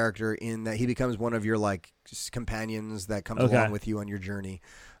major character in that he becomes one of your like companions that comes along with you on your journey.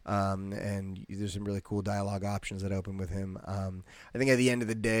 And there's some really cool dialogue options that open with him. I think at the end of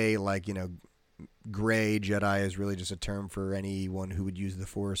the day, like gray Jedi is really just a term for anyone who would use the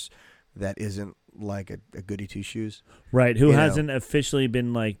Force that isn't like a goody two shoes, right? Who hasn't officially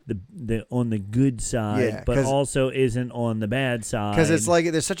been like the on the good side, but also isn't on the bad side. Because it's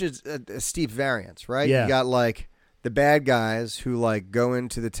like there's such a steep variance, right? Yeah. You got like the bad guys who like go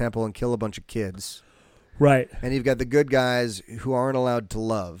into the temple and kill a bunch of kids, right? And you've got the good guys who aren't allowed to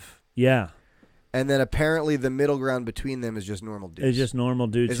love. Yeah. And then apparently the middle ground between them is just normal dudes. It's just normal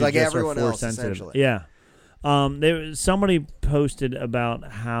dudes. It's who like just everyone are else, sensitive. essentially. Yeah. Somebody posted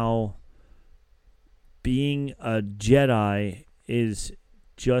about how being a Jedi is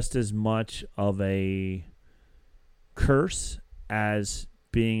just as much of a curse as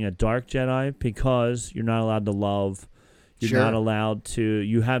being a dark Jedi because you're not allowed to love. You're not allowed to.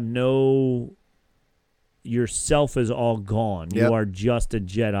 You have no. Yourself is all gone. Yep. You are just a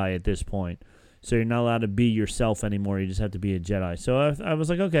Jedi at this point. So you're not allowed to be yourself anymore. You just have to be a Jedi. So I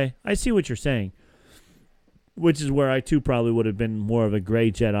was like, okay, I see what you're saying. Which is where I, too, probably would have been more of a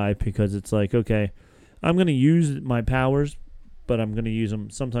gray Jedi because it's like, okay, I'm going to use my powers, but I'm going to use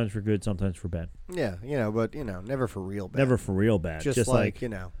them sometimes for good, sometimes for bad. Yeah, but, never for real bad. Never for real bad. Just like.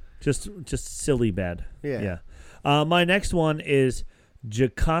 Just silly bad. Yeah. My next one is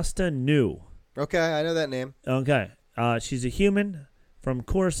Jocasta Nu. Okay, I know that name. Okay. She's a human from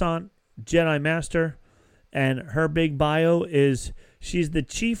Coruscant, Jedi Master, and her big bio is she's the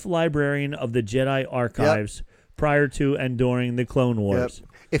chief librarian of the Jedi Archives prior to and during the Clone Wars.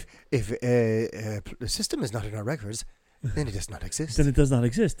 Yep. If a system is not in our records, then it does not exist. Then it does not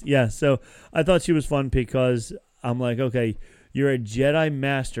exist. Yeah, so I thought she was fun because I'm like, okay, you're a Jedi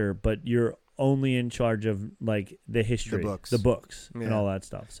Master, but you're only in charge of like the history, the books and all that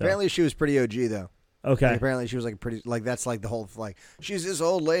stuff. So apparently she was pretty OG though. Okay. Like, apparently she was like pretty like that's like the whole like she's this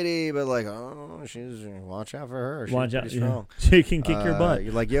old lady, but like she's watch out for her. She's watch out, pretty strong. She can kick your butt.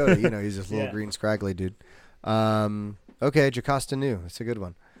 You're like Yoda, he's this little green scraggly dude. Okay, Jocasta Nu, that's a good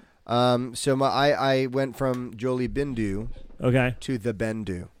one. So I went from Jolie Bindu to the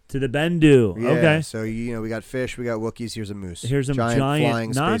Bendu. To the Bendu. Yeah, okay. So we got fish, we got Wookiees. Here's a moose. Here's a giant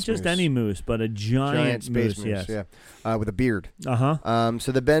flying not space just moose. Any moose, but a giant space moose. Yes. Yeah, with a beard. Uh-huh.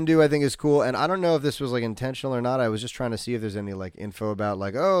 So the Bendu I think is cool, and I don't know if this was like intentional or not. I was just trying to see if there's any like info about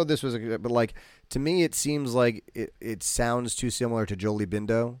like this was but like to me it seems like it sounds too similar to Jolie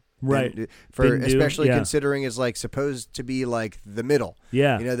Bindo. Right. Bindu, especially considering it's like supposed to be like the middle.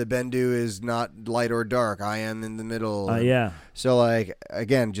 Yeah. The Bendu is not light or dark. I am in the middle. Yeah. So like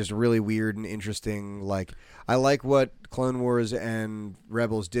again, just really weird and interesting. Like I like what Clone Wars and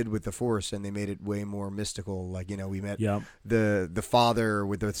Rebels did with the Force, and they made it way more mystical. Like we met the father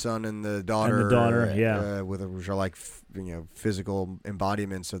with the son and the daughter. Which are like physical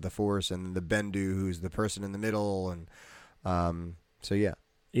embodiments of the Force, and the Bendu who's the person in the middle, and so yeah.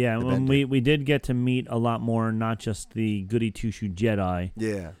 Yeah, we did get to meet a lot more, not just the goody two-shoe Jedi.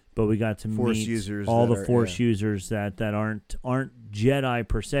 Yeah. but we got to Force meet users all that the are- Force yeah. users that aren't Jedi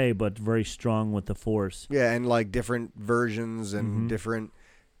per se, but very strong with the Force. Yeah, and like different versions and Mm-hmm. different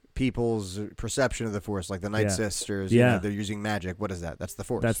people's perception of the Force, like the Night Yeah. Sisters. Yeah. they're using magic. What is that? That's the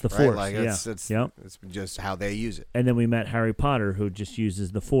Force. That's the right? Force, Like yeah. it's Yep. it's just how they use it. And then we met Harry Potter, who just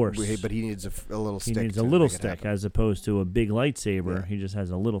uses the Force. But he needs a little He stick. needs to a little make it stick happen. as opposed to a big lightsaber. Yeah. He just has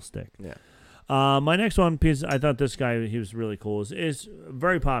a little stick. Yeah. My next one, because I thought this guy, he was really cool, is a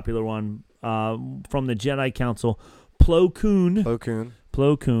very popular one from the Jedi Council. Plo Koon. Plo Koon.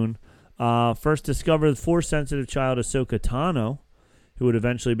 Plo Koon. First discovered Force-sensitive child Ahsoka Tano, who would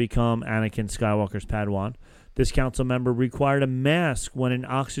eventually become Anakin Skywalker's Padawan. This council member required a mask when in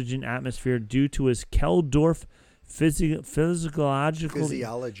oxygen atmosphere due to his Keldorf physiological...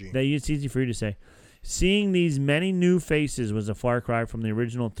 Physiology. It's easy for you to say. Seeing these many new faces was a far cry from the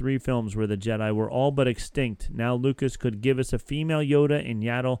original 3 films where the Jedi were all but extinct. Now Lucas could give us a female Yoda in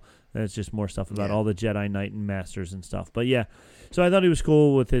Yaddle. That's just more stuff about all the Jedi Knight and Masters and stuff. But yeah, so I thought he was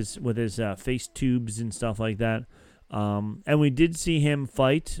cool with his face tubes and stuff like that. And we did see him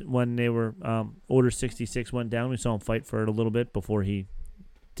fight when they were Order 66 went down. We saw him fight for it a little bit before he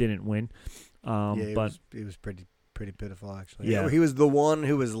didn't win. But he was pretty pitiful, actually. Yeah. He was the one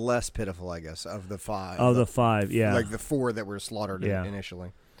who was less pitiful, I guess, of the 5. of the 5, yeah. Like the 4 that were slaughtered Yeah.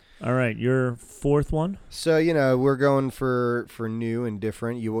 initially. All right, your fourth one? So, we're going for new and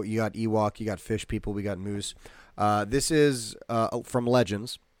different. You got Ewok, you got fish people, we got moose. This is from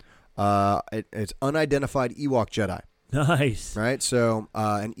Legends. It's unidentified Ewok Jedi. Nice. Right? So,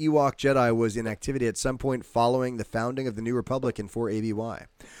 an Ewok Jedi was in activity at some point following the founding of the New Republic in 4 ABY.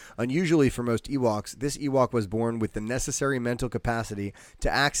 Unusually for most Ewoks, this Ewok was born with the necessary mental capacity to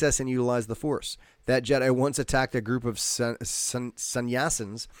access and utilize the Force. That Jedi once attacked a group of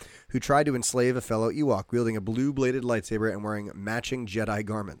sannyasins who tried to enslave a fellow Ewok, wielding a blue-bladed lightsaber and wearing matching Jedi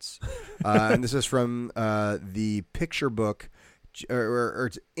garments. And this is from the picture book, or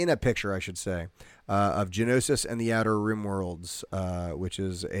it's in a picture, I should say, of Geonosis and the Outer Rim Worlds, which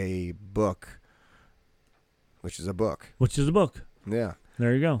is a book. Which is a book. Yeah.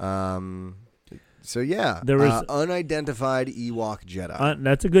 There you go. So yeah, There was unidentified Ewok Jedi.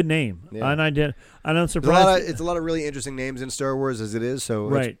 That's a good name. Yeah. I'm surprised. It's a lot of really interesting names in Star Wars as it is. So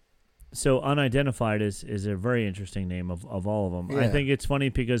Right. So unidentified is a very interesting name of all of them. I Yeah. think it's funny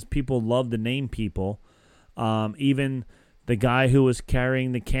because people love to name people. Even the guy who was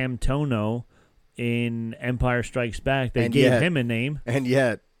carrying the Camtono in Empire Strikes Back, they gave him a name. And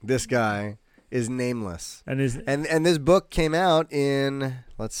yet this guy is nameless. And this book came out in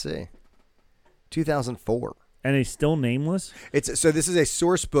 2004. And he's still nameless? This is a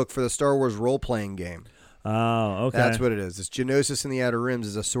source book for the Star Wars role-playing game. Oh, okay. That's what it is. It's Geonosis and the Outer Rims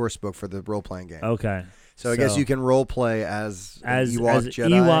is a source book for the role-playing game. Okay. So I guess you can role-play as Ewok Jedi.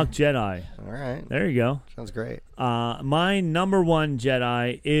 Ewok Jedi. All right. There you go. Sounds great. My number 1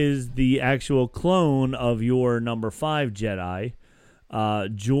 Jedi is the actual clone of your number 5 Jedi,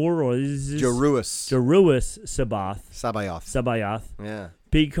 Joruus Sabayoth. Yeah.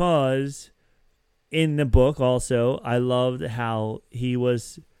 Because in the book also, I loved how he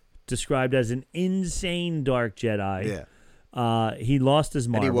was described as an insane dark Jedi. Yeah. He lost his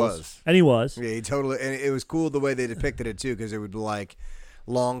marbles. And he was. Yeah, he totally. And it was cool the way they depicted it too, because it would be like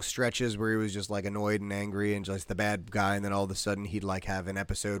long stretches where he was just like annoyed and angry and just the bad guy, and then all of a sudden he'd like have an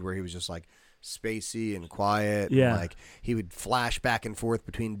episode where he was just like spacey and quiet. Yeah. And, like he would flash back and forth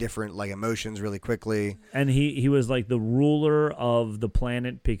between different like emotions really quickly. And he was like the ruler of the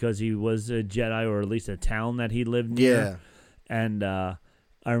planet because he was a Jedi, or at least a town that he lived near. Yeah. And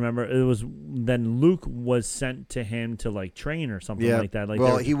I remember it was then Luke was sent to him to like train or something like that. Like,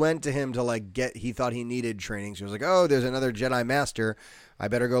 well, he went to him to like he thought he needed training. So he was like, "Oh, there's another Jedi Master. I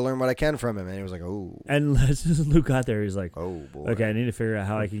better go learn what I can from him." And he was like, "Oh." And as soon as Luke got there, he's like, "Oh boy, okay, I need to figure out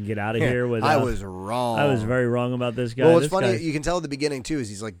how I can get out of here." I was wrong. I was very wrong about this guy. Well, what's This funny, guy- you can tell at the beginning too, is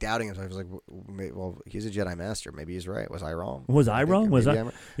he's like doubting himself. He's like, "Well, he's a Jedi Master. Maybe he's right. Was I wrong? Was I wrong? Was I? I'm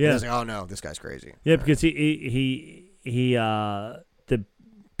right." Yeah. And I was like, "Oh no, this guy's crazy." Yeah, because he the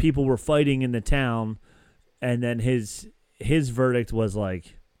people were fighting in the town, and then his verdict was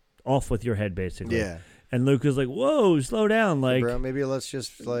like, off with your head, basically. Yeah. And Luke was like, "Whoa, slow down! Like, Bro, maybe let's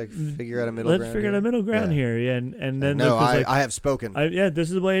just like figure out a middle let's ground. figure out a middle ground here." Yeah, and then No, Luke was like, I have spoken. this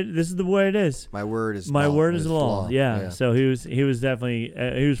is the way it is. My word is My law. word It is law. Yeah. So he was definitely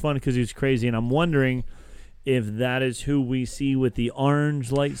he was fun because he was crazy, and I'm wondering if that is who we see with the orange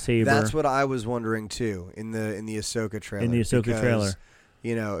lightsaber. That's what I was wondering too in the Ahsoka trailer. In the Ahsoka because, trailer.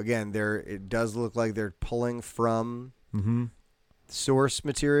 You know, again, it does look like they're pulling from Mm-hmm. source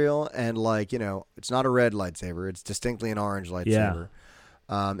material, and like, you know, it's not a red lightsaber, it's distinctly an orange lightsaber.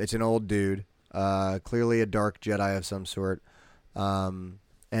 It's an old dude, clearly a dark Jedi of some sort, and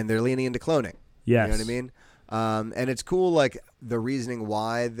they're leaning into cloning. Yes. You know what I mean? And it's cool, like the reasoning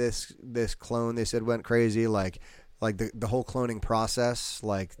why this clone they said went crazy, like the whole cloning process,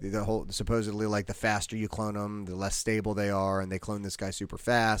 like the whole supposedly like the faster you clone them, the less stable they are, and they clone this guy super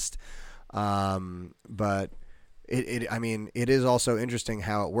fast. But it is also interesting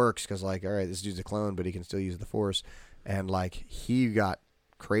how it works because, like, all right, this dude's a clone, but he can still use the Force, and like he got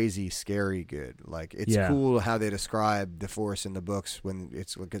crazy, scary good. Like it's cool how they describe the Force in the books when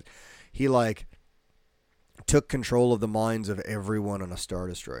it's because he like took control of the minds of everyone on a Star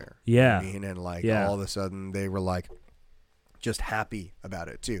Destroyer. Yeah. You know what I mean? And like all of a sudden they were like just happy about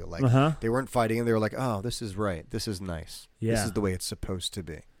it too. Like they weren't fighting and they were like, oh, this is right. This is nice. Yeah. This is the way it's supposed to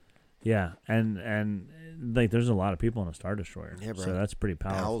be. Yeah, and like there's a lot of people on a Star Destroyer. Yeah, bro. So that's pretty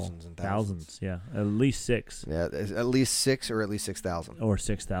powerful. Thousands and thousands. Yeah. At least 6. Yeah, at least 6 or at least 6,000. Or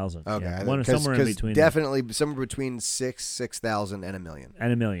 6,000. Okay. Yeah. Somewhere in between. Definitely somewhere between 6,000 and 1 million.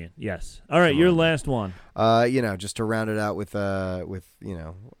 And 1 million, yes. All right, your last one. Just to round it out with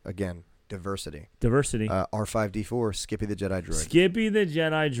again, diversity. R5D4, Skippy the Jedi droid. Skippy the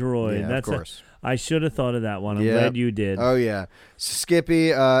Jedi droid. Yeah, That's of course. I should have thought of that one. I'm glad you did. Oh, yeah.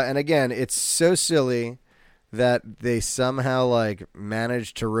 Skippy, and again, it's so silly that they somehow like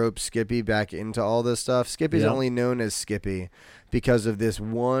managed to rope Skippy back into all this stuff. Skippy's only known as Skippy because of this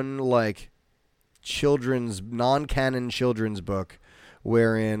one like non-canon children's book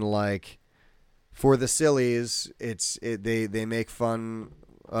wherein like for the sillies they make fun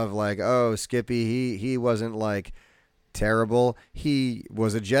of like, oh, Skippy he wasn't like terrible, he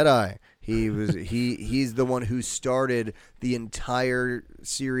was a Jedi. He's the one who started the entire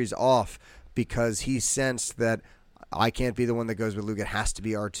series off because he sensed that I can't be the one that goes with Luke. It has to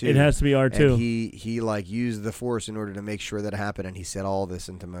be R2. It has to be R2. And he like used the Force in order to make sure that happened, and he set all this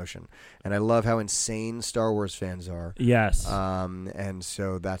into motion. And I love how insane Star Wars fans are. Yes. And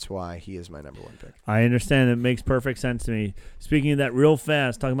so that's why he is my number 1 pick. I understand. It makes perfect sense to me. Speaking of that real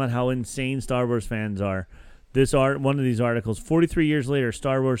fast, talking about how insane Star Wars fans are. One of these articles, 43 years later,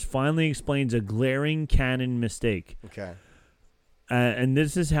 Star Wars finally explains a glaring canon mistake. Okay. And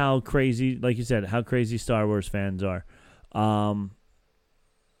this is how crazy, like you said, how crazy Star Wars fans are. Han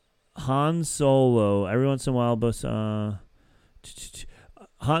Solo, every once in a while,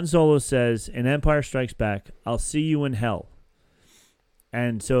 Han Solo says, in Empire Strikes Back, I'll see you in hell.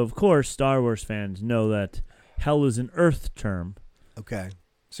 And so, of course, Star Wars fans know that hell is an Earth term. Okay.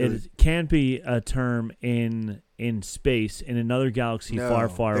 So it can't be a term in space, in another galaxy far,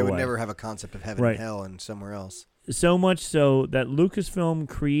 far away. They would never have a concept of heaven and hell and somewhere else. So much so that Lucasfilm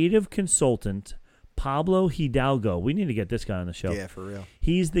creative consultant Pablo Hidalgo, we need to get this guy on the show. Yeah, for real.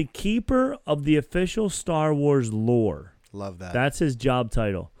 He's the keeper of the official Star Wars lore. Love that. That's his job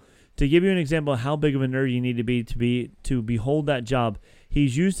title. To give you an example of how big of a nerd you need to behold that job,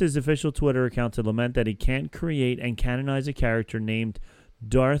 he's used his official Twitter account to lament that he can't create and canonize a character named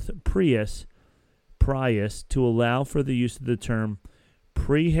Darth Prius to allow for the use of the term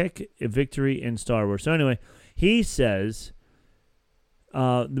prehic victory in Star Wars. So anyway, he says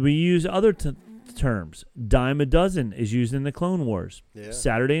we use other terms. Dime a dozen is used in the Clone Wars. Yeah.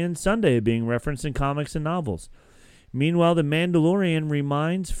 Saturday and Sunday are being referenced in comics and novels. Meanwhile, The Mandalorian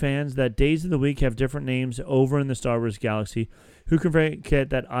reminds fans that days of the week have different names over in the Star Wars galaxy. Who can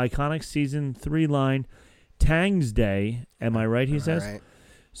forget that iconic Season 3 line, Tang's Day? Am I right, he says? Right.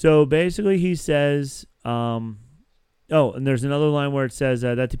 So basically he says, and there's another line where it says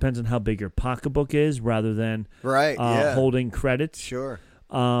that depends on how big your pocketbook is rather than holding credits. Sure.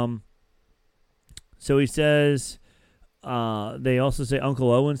 So he says, they also say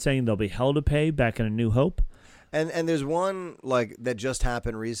Uncle Owen saying there'll be hell to pay back in A New Hope. And there's one like that just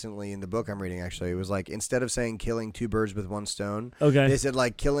happened recently in the book I'm reading. Actually, it was like instead of saying killing 2 birds with 1 stone, they said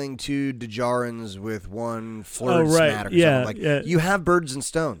like killing 2 Dejarans with 1 flirted smatter. Like you have birds and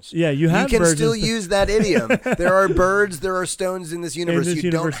stones. Yeah, you have. You can birds still use that idiom. There are birds, there are stones in this universe.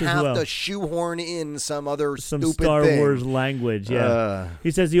 You don't have to shoehorn in some stupid Star thing. Wars language. Yeah,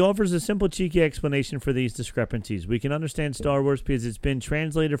 he says he offers a simple, cheeky explanation for these discrepancies. We can understand Star Wars because it's been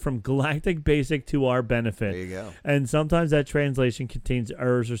translated from Galactic Basic to our benefit. There you go. And sometimes that translation contains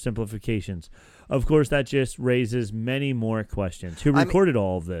errors or simplifications. Of course, that just raises many more questions. Who recorded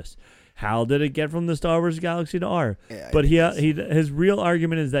all of this? How did it get from the Star Wars galaxy to R? Yeah, but his real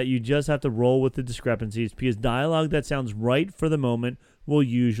argument is that you just have to roll with the discrepancies because dialogue that sounds right for the moment will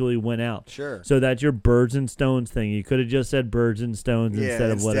usually win out. Sure. So that's your birds and stones thing. You could have just said birds and stones instead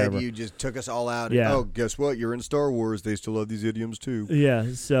of whatever. Instead, you just took us all out. Yeah. And, guess what? You're in Star Wars. They still have these idioms too.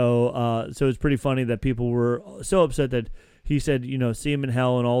 Yeah. So it's pretty funny that people were so upset that he said, see him in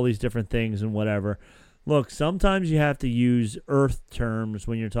hell and all these different things and whatever. Look, sometimes you have to use Earth terms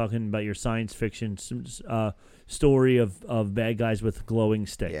when you're talking about your science fiction story of bad guys with glowing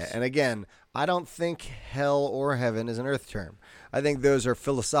sticks. Yeah, and again, I don't think hell or heaven is an Earth term. I think those are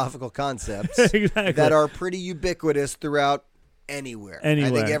philosophical concepts Exactly. that are pretty ubiquitous throughout anywhere. I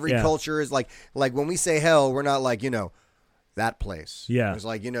think every yeah. culture is like when we say hell, we're not like, that place. Yeah. It's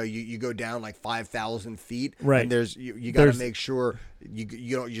like, you go down like 5,000 feet. Right. And you got to make sure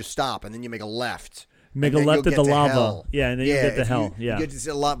you stop and then you make a left. Make and a then left you'll at the get to lava. hell. Yeah, and then you get to if hell. You get to see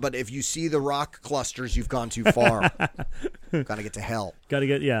a lot, but if you see the rock clusters, you've gone too far. Got to get to hell. Got to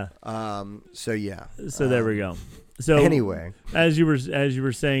get, yeah. So yeah. So there we go. So anyway, as you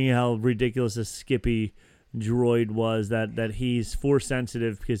were saying how ridiculous a Skippy droid was, that he's force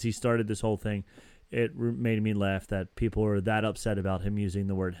sensitive because he started this whole thing. It made me laugh that people are that upset about him using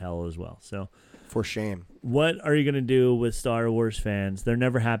the word hell as well. So for shame. What are you going to do with Star Wars fans? They're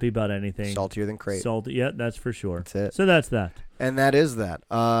never happy about anything. Saltier than Crate. Salty, yeah, that's for sure. That's it. So that's that. And that is that.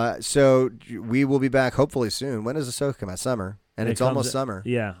 So we will be back hopefully soon. When does the show come out? Summer. And it's almost summer.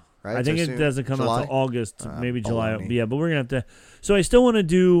 Yeah. Right? I think So it soon? doesn't come July? out until August, maybe July. baloney. Yeah, but we're going to have to. So I still want to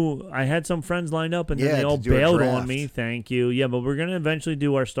do. I had some friends lined up, and then Yeah, they all to do a bailed on draft. me. Thank you. Yeah, but we're going to eventually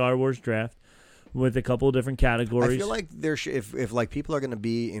do our Star Wars draft with a couple of different categories. I feel like if like people are going to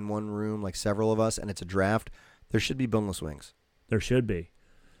be in one room, like several of us, and it's a draft, there should be boneless wings. There should be.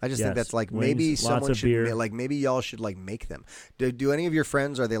 I just Yes, think that's like wings, maybe lots someone of should beer. like maybe y'all should like make them. Do any of your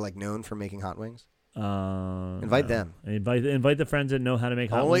friends, are they like known for making hot wings? Invite them. Invite the friends that know how to make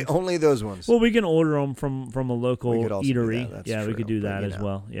hot Only wings. only those ones. Well, we can order them from a local We could also do eatery. that. That's Yeah, we true, could do but, that you as know.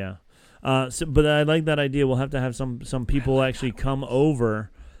 well. Yeah. But I like that idea. We'll have to have some people actually come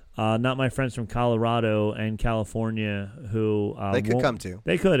over. Not my friends from Colorado and California who They could won't- come to.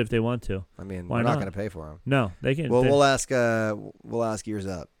 They could if they want to. I mean, Why we're not not? going to pay for them. No, they can. Well, they, we'll ask ears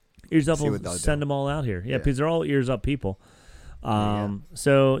up. ears up. see Will what they'll send do. them all out here. Yeah, Yeah. because they're all ears up people. Yeah.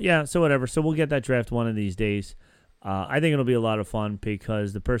 So whatever. So we'll get that draft one of these days. I think it'll be a lot of fun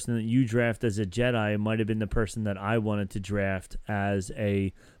because the person that you draft as a Jedi might have been the person that I wanted to draft as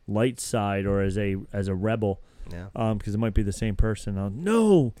a light side or as a rebel. Yeah. Because it might be the same person.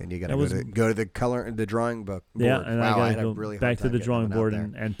 No. Then you got to That go to the drawing book. Board. Yeah, and wow, I had got a to go really hard back to time the getting drawing that one out board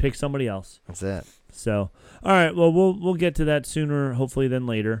there. and pick somebody else. That's it. So, all right. Well, we'll get to that sooner, hopefully, than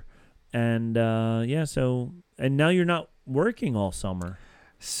later. And So, and now you're not working all summer.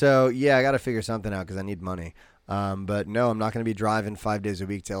 So yeah, I got to figure something out because I need money. But no, I'm not going to be driving 5 days a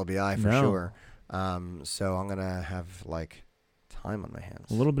week to LBI for No. sure. So I'm gonna have like time on my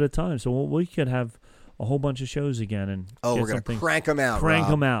hands. A little bit of time, so we could have a whole bunch of shows again and Oh, get we're gonna something- crank them out. crank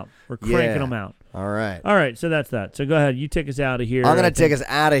Rob. them out. We're cranking Yeah. them out. All right. All right, so that's that. So go ahead, you take us out of here. I'm I gonna take think- us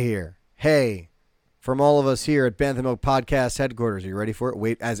out of here. Hey, from all of us here at Bantha Milk Podcast headquarters, are you ready for it?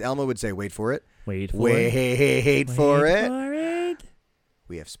 Wait, as Elmo would say, wait for it. Wait for Wait it. for Wait it. for it.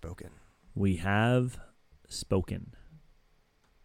 We have spoken. We have spoken.